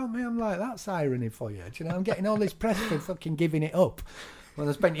write about me? I'm like, that's irony for you. Do you know, I'm getting all this press for fucking giving it up. When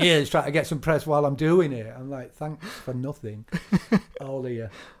I spent years trying to get some press while I'm doing it. I'm like, thanks for nothing. All of you.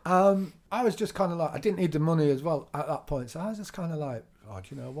 I was just kind of like, I didn't need the money as well at that point. So I was just kind of like,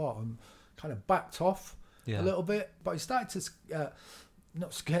 do you know what? I'm kind of backed off a little bit. But I started to...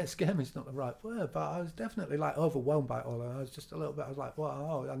 not scare me is not the right word, but I was definitely like overwhelmed by it all. I was just a little bit, I was like,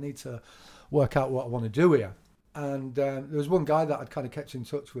 I need to work out what I want to do here. And there was one guy that I'd kind of kept in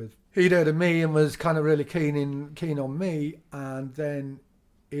touch with. He'd heard of me and was kind of really keen on me. And then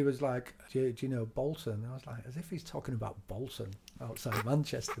he was like, do you know Bolton? I was like, as if he's talking about Bolton outside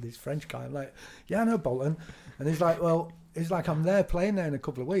Manchester, this French guy. I'm like, yeah, I know Bolton. And he's like, I'm there playing there in a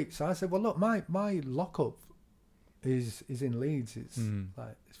couple of weeks. So I said, well, look, my lockup is in Leeds. It's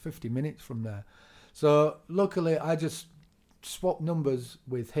it's 50 minutes from there. So luckily I just swapped numbers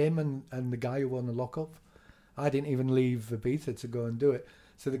with him and the guy who won the lockup. I didn't even leave Ibiza to go and do it.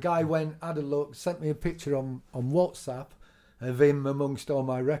 So the guy went, had a look, sent me a picture on WhatsApp of him amongst all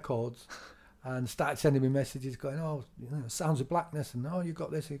my records. and started sending me messages going, oh, Sounds of Blackness, and oh, you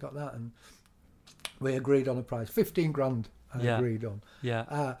got this, you got that, and we agreed on a price, 15 grand. I agreed on.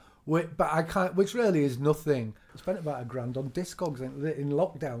 Yeah. But I can't, which really is nothing. I spent about £1,000 on Discogs in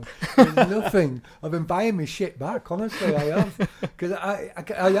lockdown. It's nothing. I've been buying my shit back, honestly. I have, because I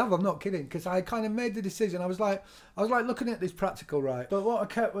have. I'm not kidding. Because I kind of made the decision. I was like looking at this practical, right? But what I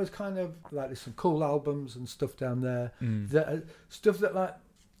kept was kind of like there's some cool albums and stuff down there. Stuff that like,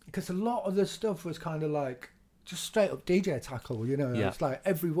 because a lot of the stuff was kind of like just straight up DJ tackle. It's like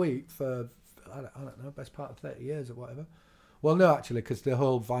every week for I don't know, best part of 30 years or whatever. Well, no, actually, because the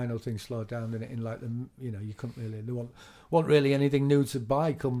whole vinyl thing slowed down in like you couldn't really, there wasn't really anything new to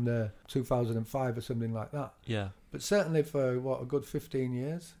buy come the 2005 or something like that. Yeah. But certainly for a good 15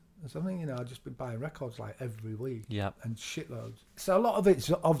 years or something, I've just been buying records like every week. Yeah. And shitloads. So a lot of it's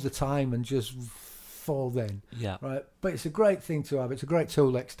of the time and just for then. Yeah. Right. But it's a great thing to have. It's a great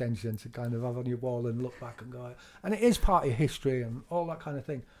tool extension to kind of have on your wall and look back and go, and it is part of your history and all that kind of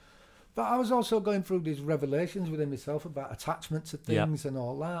thing. But I was also going through these revelations within myself about attachment to things and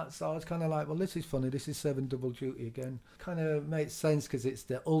all that. So I was kind of like, well, this is funny. This is serving double duty again. Kind of makes sense because it's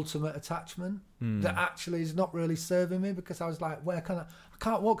the ultimate attachment that actually is not really serving me, because I was like, what can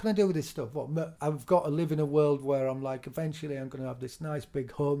I do with this stuff? I've got to live in a world where I'm like, eventually I'm going to have this nice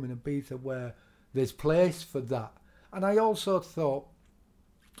big home in Ibiza where there's place for that. And I also thought,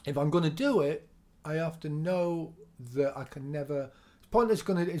 if I'm going to do it, I have to know that I can never... It's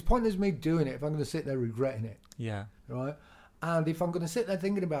pointless me doing it if I'm going to sit there regretting it. Yeah. Right? And if I'm going to sit there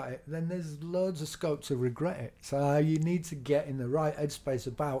thinking about it, then there's loads of scope to regret it. So you need to get in the right headspace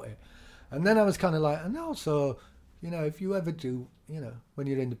about it. And then I was kind of like, and also, if you ever do, when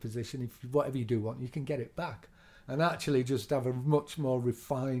you're in the position, if whatever you do want, you can get it back. And actually just have a much more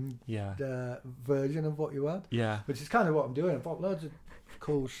refined version of what you had. Yeah. Which is kind of what I'm doing. I've got loads of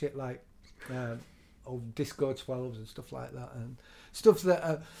cool shit like old Disco 12s and stuff like that, and stuff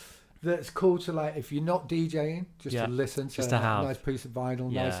that's cool to, like, if you're not DJing, just to listen to a nice piece of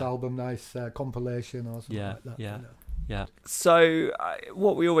vinyl, nice album, nice compilation or something like that. Yeah. So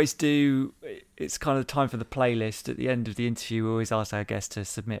what we always do, it's kind of time for the playlist. At the end of the interview, we always ask our guests to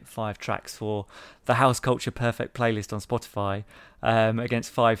submit 5 tracks for the House Culture Perfect playlist on Spotify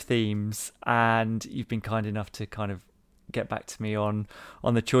against 5 themes. And you've been kind enough to kind of get back to me on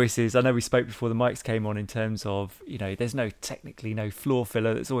the choices. I know we spoke before the mics came on in terms of, there's technically no floor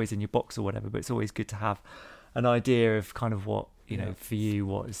filler that's always in your box or whatever, but it's always good to have an idea of kind of what, for you,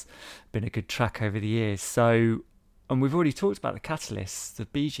 what has been a good track over the years. So, and we've already talked about the Catalysts, the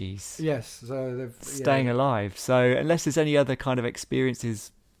Bee Gees. Yes. So they've... Staying alive. So unless there's any other kind of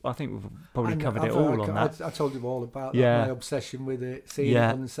experiences, I think we've probably covered it all on that. I told you all about that, my obsession with it, seeing it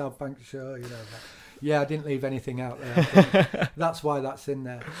on the South Bank show, Yeah, I didn't leave anything out there. That's why that's in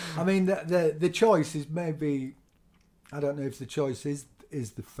there. I mean, the choice is maybe... I don't know if the choice is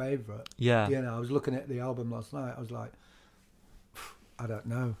the favourite. Yeah. I was looking at the album last night. I was like, I don't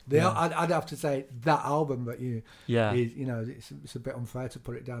know. I'd have to say that album, but it's a bit unfair to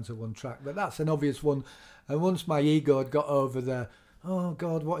put it down to one track. But that's an obvious one. And once my ego had got over the, oh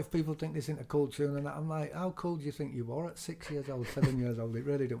God, what if people think this isn't a cool tune? And I'm like, how cool do you think you were at 6 years old, 7 years old? It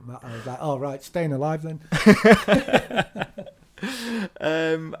really don't matter. I was like, oh right, Staying Alive then.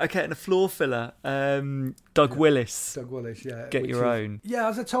 Okay, and a floor filler, Doug Willis. Doug Willis, yeah. Get Your Own. Yeah,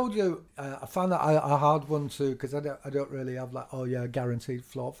 as I told you, I found that a hard one too, because I don't really have like, guaranteed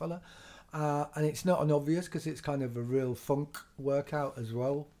floor filler. And it's not an obvious, because it's kind of a real funk workout as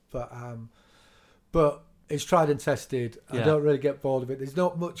well. But it's tried and tested. I don't really get bored of it. There's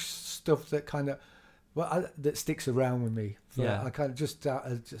not much stuff that kind of that sticks around with me. I kind of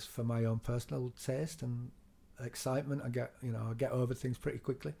just for my own personal taste and excitement. I get over things pretty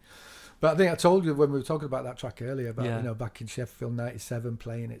quickly. But I think I told you when we were talking about that track earlier about back in Sheffield '97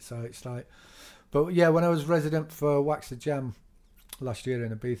 playing it. So it's like, but yeah, when I was resident for Wax the Jam last year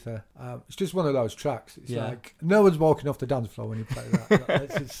in Ibiza, it's just one of those tracks. It's like no one's walking off the dance floor when you play that.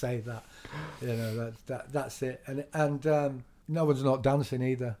 Let's just say that. That's it. And no one's not dancing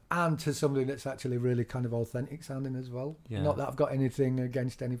either. And to something that's actually really kind of authentic sounding as well. Yeah. Not that I've got anything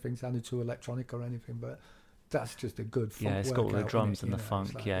against anything sounding too electronic or anything, but that's just a good funk. Yeah, it's got all the drums and the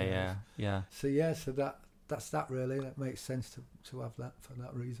funk. Like, yeah. So that's that really. That makes sense to have that for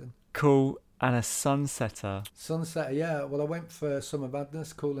that reason. Cool. And a Sunsetter. Sunsetter, yeah. Well, I went for Summer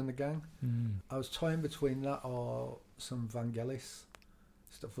Madness, Kool and the Gang. I was toying between that or some Vangelis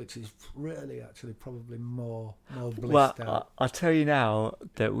stuff, which is really actually probably more blissed out. I'll tell you now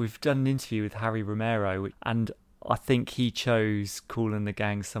that we've done an interview with Harry Romero, and I think he chose Kool and the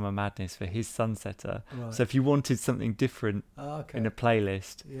Gang Summer Madness for his Sunsetter. Right. So if you wanted something different in a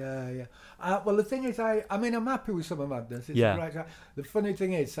playlist. Yeah. Well, the thing is, I'm happy with Summer Madness. It's a great track. The funny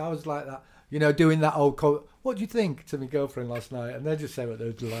thing is, I was like that, doing that old what do you think to my girlfriend last night? And they just say what they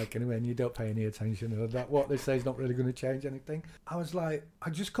like anyway, and you don't pay any attention to that. What they say is not really going to change anything. I was like,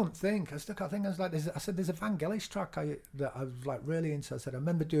 I just couldn't think. I still can't think. I was like, there's a Vangelis track that I was like really into. I said, I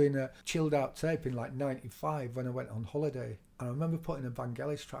remember doing a chilled out tape in like 95 when I went on holiday. And I remember putting a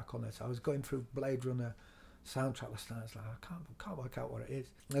Vangelis track on it. I was going through Blade Runner soundtrack last night. I was like, I can't work out what it is.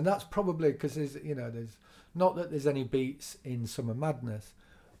 And that's probably because there's not that there's any beats in Summer Madness,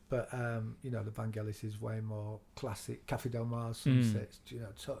 but the Vangelis is way more classic. Café Del Mar, Sunsets,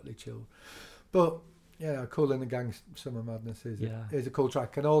 totally chilled. But Kool and the Gang Summer Madness is a cool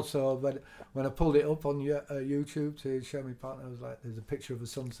track. And also when I pulled it up on YouTube to show my partner, I was like, there's a picture of a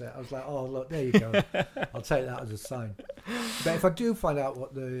sunset. I was like, oh look, there you go. I'll take that as a sign. But if I do find out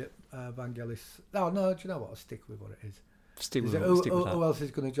what the Vangelis, do you know what? I'll stick with what it is. Stick with that. Who else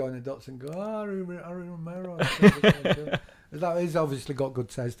is going to join the dots and go, Ari Romero? He's obviously got good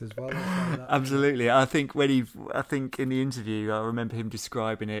taste as well. Absolutely. I think in the interview, I remember him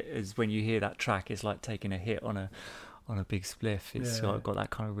describing it as when you hear that track, it's like taking a hit on a big spliff. It's got that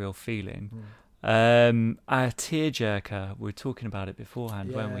kind of real feeling. A tearjerker. We were talking about it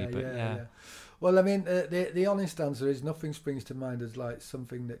beforehand, weren't we? But yeah. Well, I mean, the honest answer is nothing springs to mind as like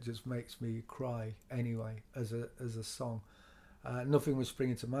something that just makes me cry anyway as a song. Nothing was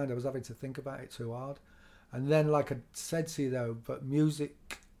springing to mind. I was having to think about it too hard. And then, like I said to you though, but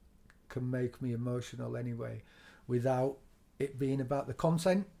music can make me emotional anyway without it being about the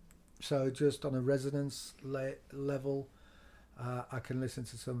content. So just on a resonance level, I can listen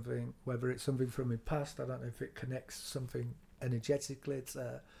to something, whether it's something from my past, I don't know if it connects something energetically, it's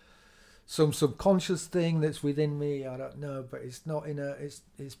some subconscious thing that's within me, I don't know, but it's not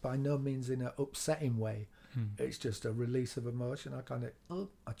it's by no means in an upsetting way. It's just a release of emotion.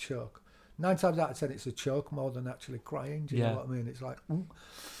 I choke. 9 times out of 10 it's a choke more than actually crying. Do you know what I mean? It's like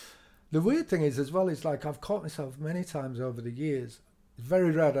The weird thing is as well, is like I've caught myself many times over the years. It's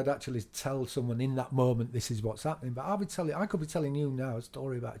very rare I'd actually tell someone in that moment this is what's happening, but I could be telling you now a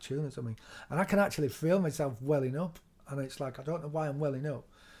story about a tune or something, and I can actually feel myself welling up, and it's like I don't know why I'm welling up,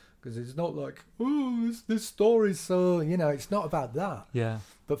 because it's not like, oh, this story's so, it's not about that. Yeah.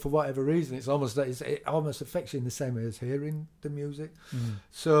 But for whatever reason, it almost affects you in the same way as hearing the music.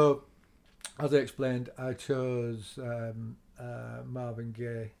 So, as I explained, I chose Marvin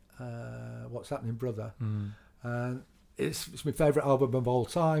Gaye, What's Happening, Brother. And it's my favourite album of all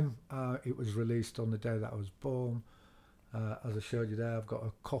time. It was released on the day that I was born. As I showed you there, I've got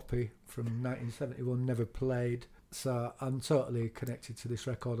a copy from 1971, never played. So I'm totally connected to this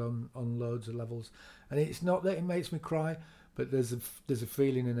record on loads of levels. And it's not that it makes me cry, but there's a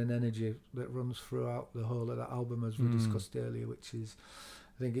feeling and an energy that runs throughout the whole of that album, as we discussed earlier, which is,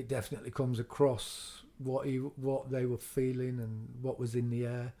 I think it definitely comes across what they were feeling and what was in the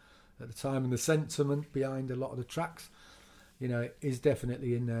air at the time, and the sentiment behind a lot of the tracks, is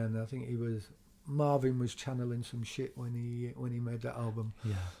definitely in there. And I think Marvin was channeling some shit when he made that album.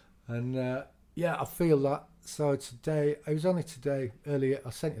 Yeah. And I feel that. So today, it was only today, earlier, I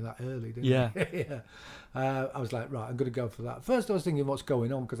sent you that early, didn't I? Yeah. I was like, right, I'm going to go for that. First I was thinking what's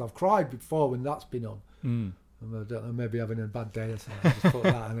going on, because I've cried before when that's been on. And I don't know, maybe having a bad day or something. I just put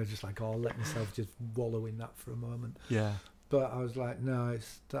that and I was just like, I'll let myself just wallow in that for a moment. Yeah. But I was like, no,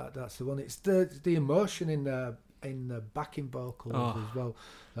 it's that's the one. It's the emotion in the backing vocals as well.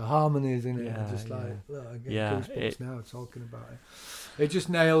 The harmonies in it. Yeah, I'm just like, look, I get goosebumps now talking about it. It just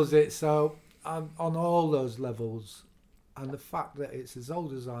nails it. So on all those levels, and the fact that it's as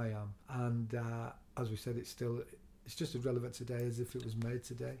old as I am, and as we said, it's just as relevant today as if it was made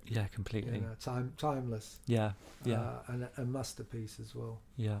today. Yeah, completely. Timeless. Yeah. And a masterpiece as well.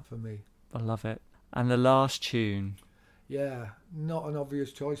 Yeah, for me. I love it. And the last tune. Yeah, not an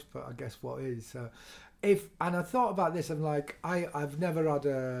obvious choice, but I guess what is. And I thought about this, I'm like, I've never had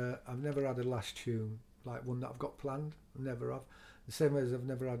a last tune like one that I've got planned. Never have. The same as I've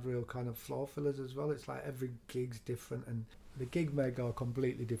never had real kind of floor fillers as well. It's like every gig's different, and the gig may go a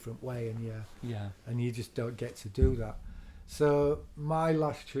completely different way, and you just don't get to do that. So my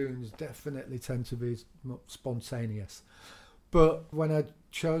last tunes definitely tend to be spontaneous. But when I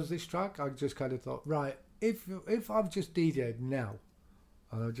chose this track, I just kind of thought, right, if I've just DJ'd now,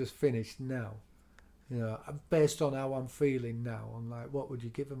 and I've just finished now, based on how I'm feeling now, I'm like, what would you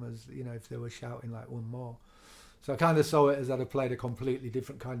give them as, if they were shouting like one more? So I kind of saw it as I'd have played a completely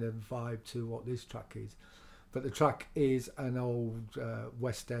different kind of vibe to what this track is. But the track is an old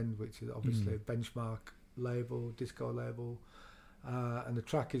West End, which is obviously a benchmark label, disco label, and the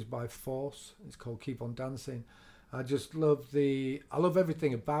track is by Force. It's called Keep On Dancing. I just love I love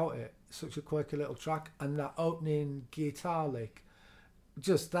everything about it. Such a quirky little track, and that opening guitar lick,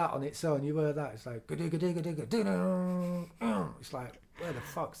 just that on its own, you hear that, it's like, it's like, where the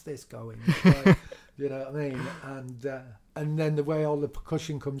fuck's this going? Like, you know what I mean? And then the way all the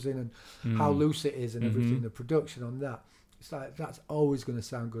percussion comes in and how loose it is and everything, the production on that, it's like, that's always going to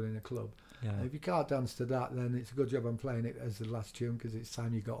sound good in a club. Yeah. If you can't dance to that, then it's a good job I'm playing it as the last tune, because it's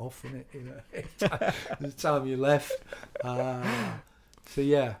time you got off in it, you know. It's time you left. So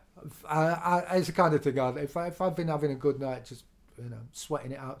yeah, it's the kind of thing if I've been having a good night, just, you know,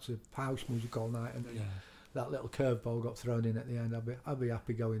 sweating it out to house music all night, and then that little curveball got thrown in at the end, I'll be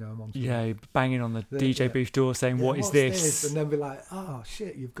happy going home on. Yeah, banging on the DJ booth door saying, "What is this?" And then be like, "Oh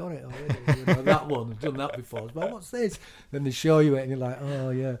shit, you've got it already." You know, that one, I've done that before. But what's this? Then they show you it, and you're like,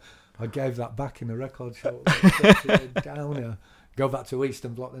 "Oh yeah, I gave that back in the record shop." Downer. Go back to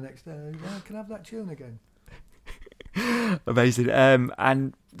Eastern Bloc the next day. Well, can I have that tune again? Amazing.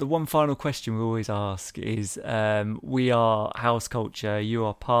 And the one final question we always ask is, we are House Culture. You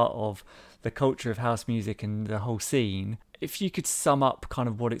are part of the culture of house music and the whole scene. If you could sum up kind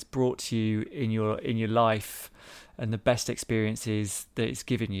of what it's brought to you in your life and the best experiences that it's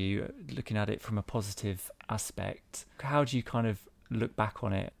given you, looking at it from a positive aspect, how do you kind of look back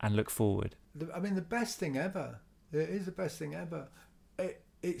on it and look forward? I mean, the best thing ever. It is the best thing ever.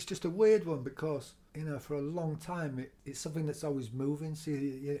 It's just a weird one, because, you know, for a long time it's something that's always moving, so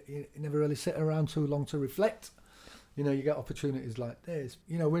you never really sit around too long to reflect. You know, you get opportunities like this.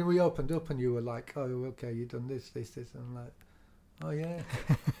 You know, when we opened up and you were like, "Oh, okay, you've done this, and I'm like, "Oh yeah."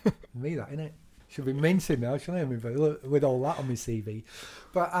 Me, that, innit? Should be minting now, shouldn't I? With all that on my CV.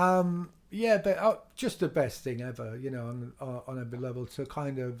 But yeah, but just the best thing ever, you know, on every level, to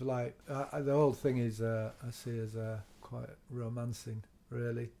kind of like, the whole thing is, I see as quite romancing,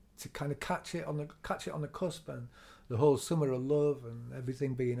 really, to kind of catch it on the cusp, and the whole summer of love and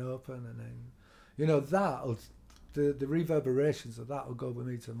everything being open, and then, you know, the reverberations of that will go with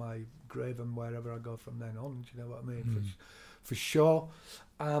me to my grave and wherever I go from then on. Do you know what I mean? For sure.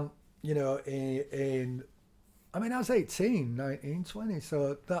 You know, I mean, I was 18, 19, 20,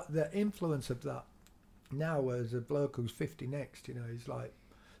 so that the influence of that now as a bloke who's 50 next, you know, is like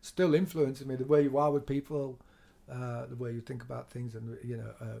still influencing me, the way you are with people, the way you think about things, and, you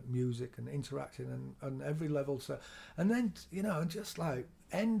know, music and interaction and every level. So, and then, you know, just like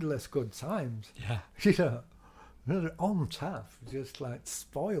endless good times. Yeah. You know, on tap, just like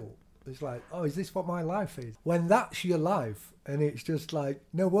spoiled. It's like, oh, is this what my life is? When that's your life, and it's just like,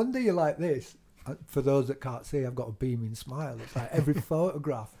 no wonder you're like this. For those that can't see, I've got a beaming smile. It's like every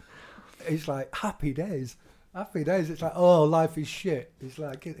photograph, it's like happy days. Happy days. It's like, oh, life is shit. It's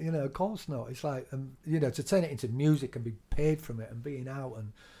like, you know, of course not. It's like, you know, to turn it into music and be paid from it and being out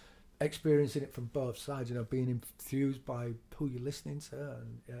and experiencing it from both sides, you know, being enthused by who you're listening to,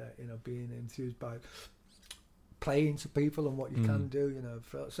 and, you know, being enthused by playing to people and what you can do, you know.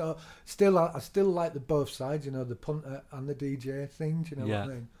 So I still like the both sides, you know, the punter and the DJ thing, you know what I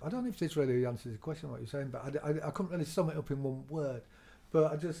mean? I don't know if this really answers the question what you're saying, but I couldn't really sum it up in one word.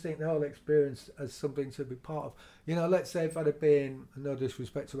 But I just think the whole experience as something to be part of. You know, let's say if I'd have been, no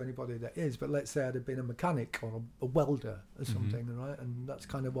disrespect to anybody that is, but let's say I'd have been a mechanic or a welder or something, right? And that's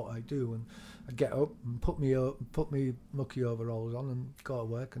kind of what I do. And I get up and put me mucky overalls on and go to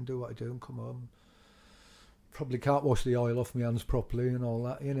work and do what I do and come home. Probably can't wash the oil off my hands properly and all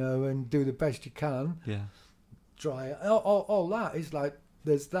that, you know, and do the best you can. Yeah. Dry it. All that is like,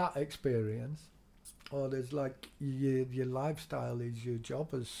 there's that experience. Or there's like your lifestyle is your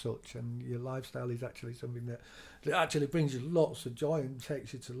job as such, and your lifestyle is actually something that actually brings you lots of joy and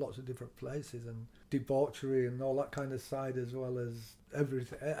takes you to lots of different places, and debauchery and all that kind of side, as well as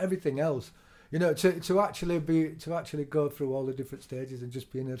everything else. You know, to actually go through all the different stages and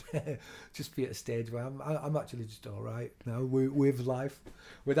just be at a stage where I'm actually just all right now with life,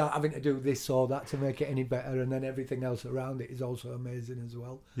 without having to do this or that to make it any better, and then everything else around it is also amazing as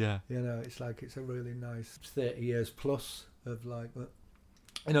well. Yeah. You know, it's like, it's a really nice 30 years plus of like,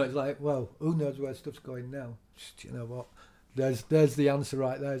 you know, it's like, well, who knows where stuff's going now? Just, you know what? There's the answer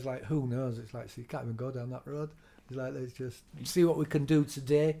right there. It's like, who knows? It's like, so you can't even go down that road. It's like, let's just see what we can do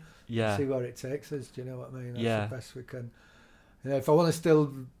today. Yeah. See where it takes us. Do you know what I mean? That's the best we can. You know, if I want to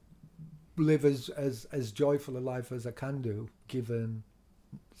still live as joyful a life as I can do, given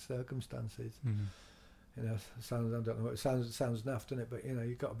circumstances. You know, I don't know. It sounds naff, doesn't it? But you know,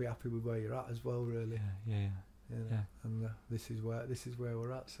 you've got to be happy with where you're at as well, really. Yeah. You know? And this is where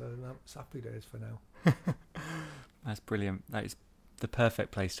we're at. So it's happy days for now. That's brilliant. That is the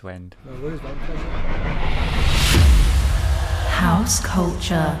perfect place to end. No worries, man. Pleasure. House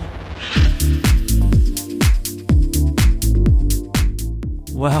culture.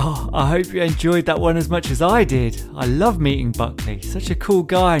 Well, I hope you enjoyed that one as much as I did. I love meeting Buckley. Such a cool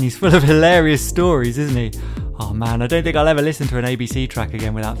guy, and he's full of hilarious stories, isn't he? Oh man, I don't think I'll ever listen to an ABC track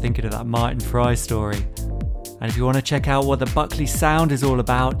again without thinking of that Martin Fry story. And if you want to check out what the Buckley sound is all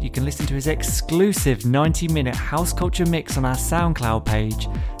about, you can listen to his exclusive 90-minute House Culture mix on our SoundCloud page.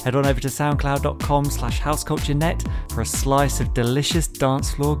 Head on over to soundcloud.com/houseculturenet for a slice of delicious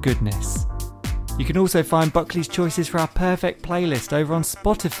dance floor goodness. You can also find Buckley's choices for our perfect playlist over on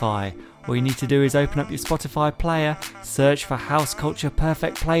Spotify. All you need to do is open up your Spotify player, search for House Culture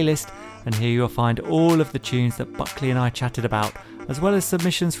Perfect Playlist, and here you'll find all of the tunes that Buckley and I chatted about, as well as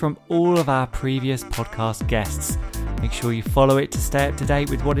submissions from all of our previous podcast guests. Make sure you follow it to stay up to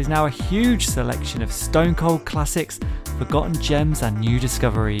date with what is now a huge selection of stone cold classics, forgotten gems and new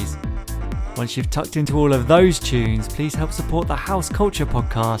discoveries. Once you've tucked into all of those tunes, please help support the House Culture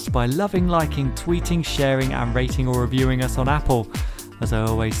podcast by loving, liking, tweeting, sharing and rating or reviewing us on Apple. As I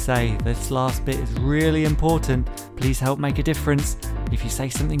always say, this last bit is really important. Please help make a difference. If you say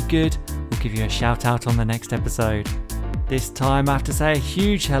something good, we'll give you a shout out on the next episode. This time I have to say a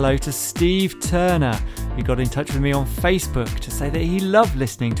huge hello to Steve Turner, who got in touch with me on Facebook to say that he loved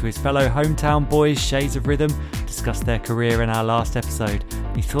listening to his fellow hometown boys Shades of Rhythm discuss their career in our last episode.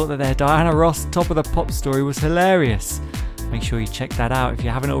 He thought that their Diana Ross Top of the Pop story was hilarious. Make sure you check that out if you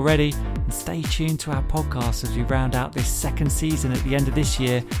haven't already, and stay tuned to our podcast as we round out this second season at the end of this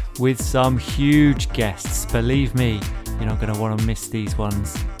year with some huge guests. Believe me, you're not going to want to miss these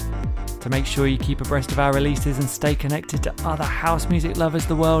ones. To make sure you keep abreast of our releases and stay connected to other house music lovers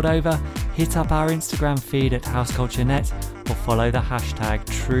the world over, hit up our Instagram feed at HouseCultureNet or follow the hashtag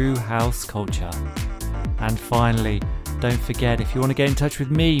 #TrueHouseCulture. And finally, don't forget, if you want to get in touch with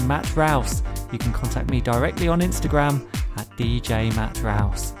me, Matt Rouse, you can contact me directly on Instagram at DJ Matt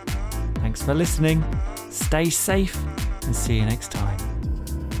Rouse. Thanks for listening, stay safe, and see you next time.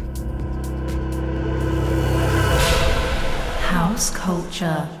 House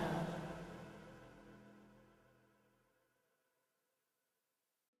culture.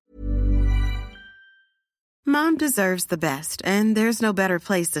 Mom deserves the best, and there's no better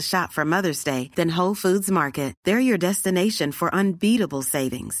place to shop for Mother's Day than Whole Foods Market. They're your destination for unbeatable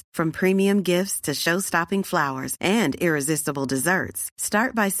savings, from premium gifts to show-stopping flowers and irresistible desserts.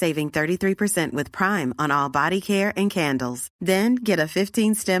 Start by saving 33% with Prime on all body care and candles. Then get a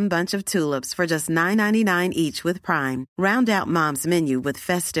 15-stem bunch of tulips for just $9.99 each with Prime. Round out Mom's menu with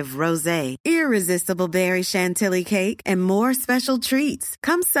festive rosé, irresistible berry chantilly cake, and more special treats.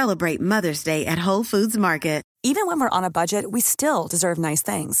 Come celebrate Mother's Day at Whole Foods Market. Even when we're on a budget, we still deserve nice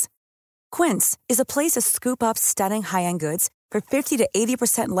things. Quince is a place to scoop up stunning high-end goods for 50 to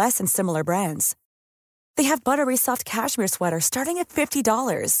 80% less than similar brands. They have buttery soft cashmere sweaters starting at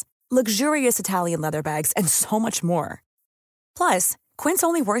 $50, luxurious Italian leather bags, and so much more. Plus, Quince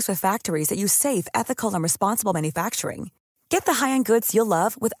only works with factories that use safe, ethical, and responsible manufacturing. Get the high-end goods you'll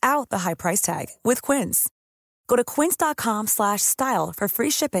love without the high price tag with Quince. Go to quince.com/style for free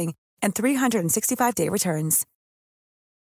shipping and 365-day returns.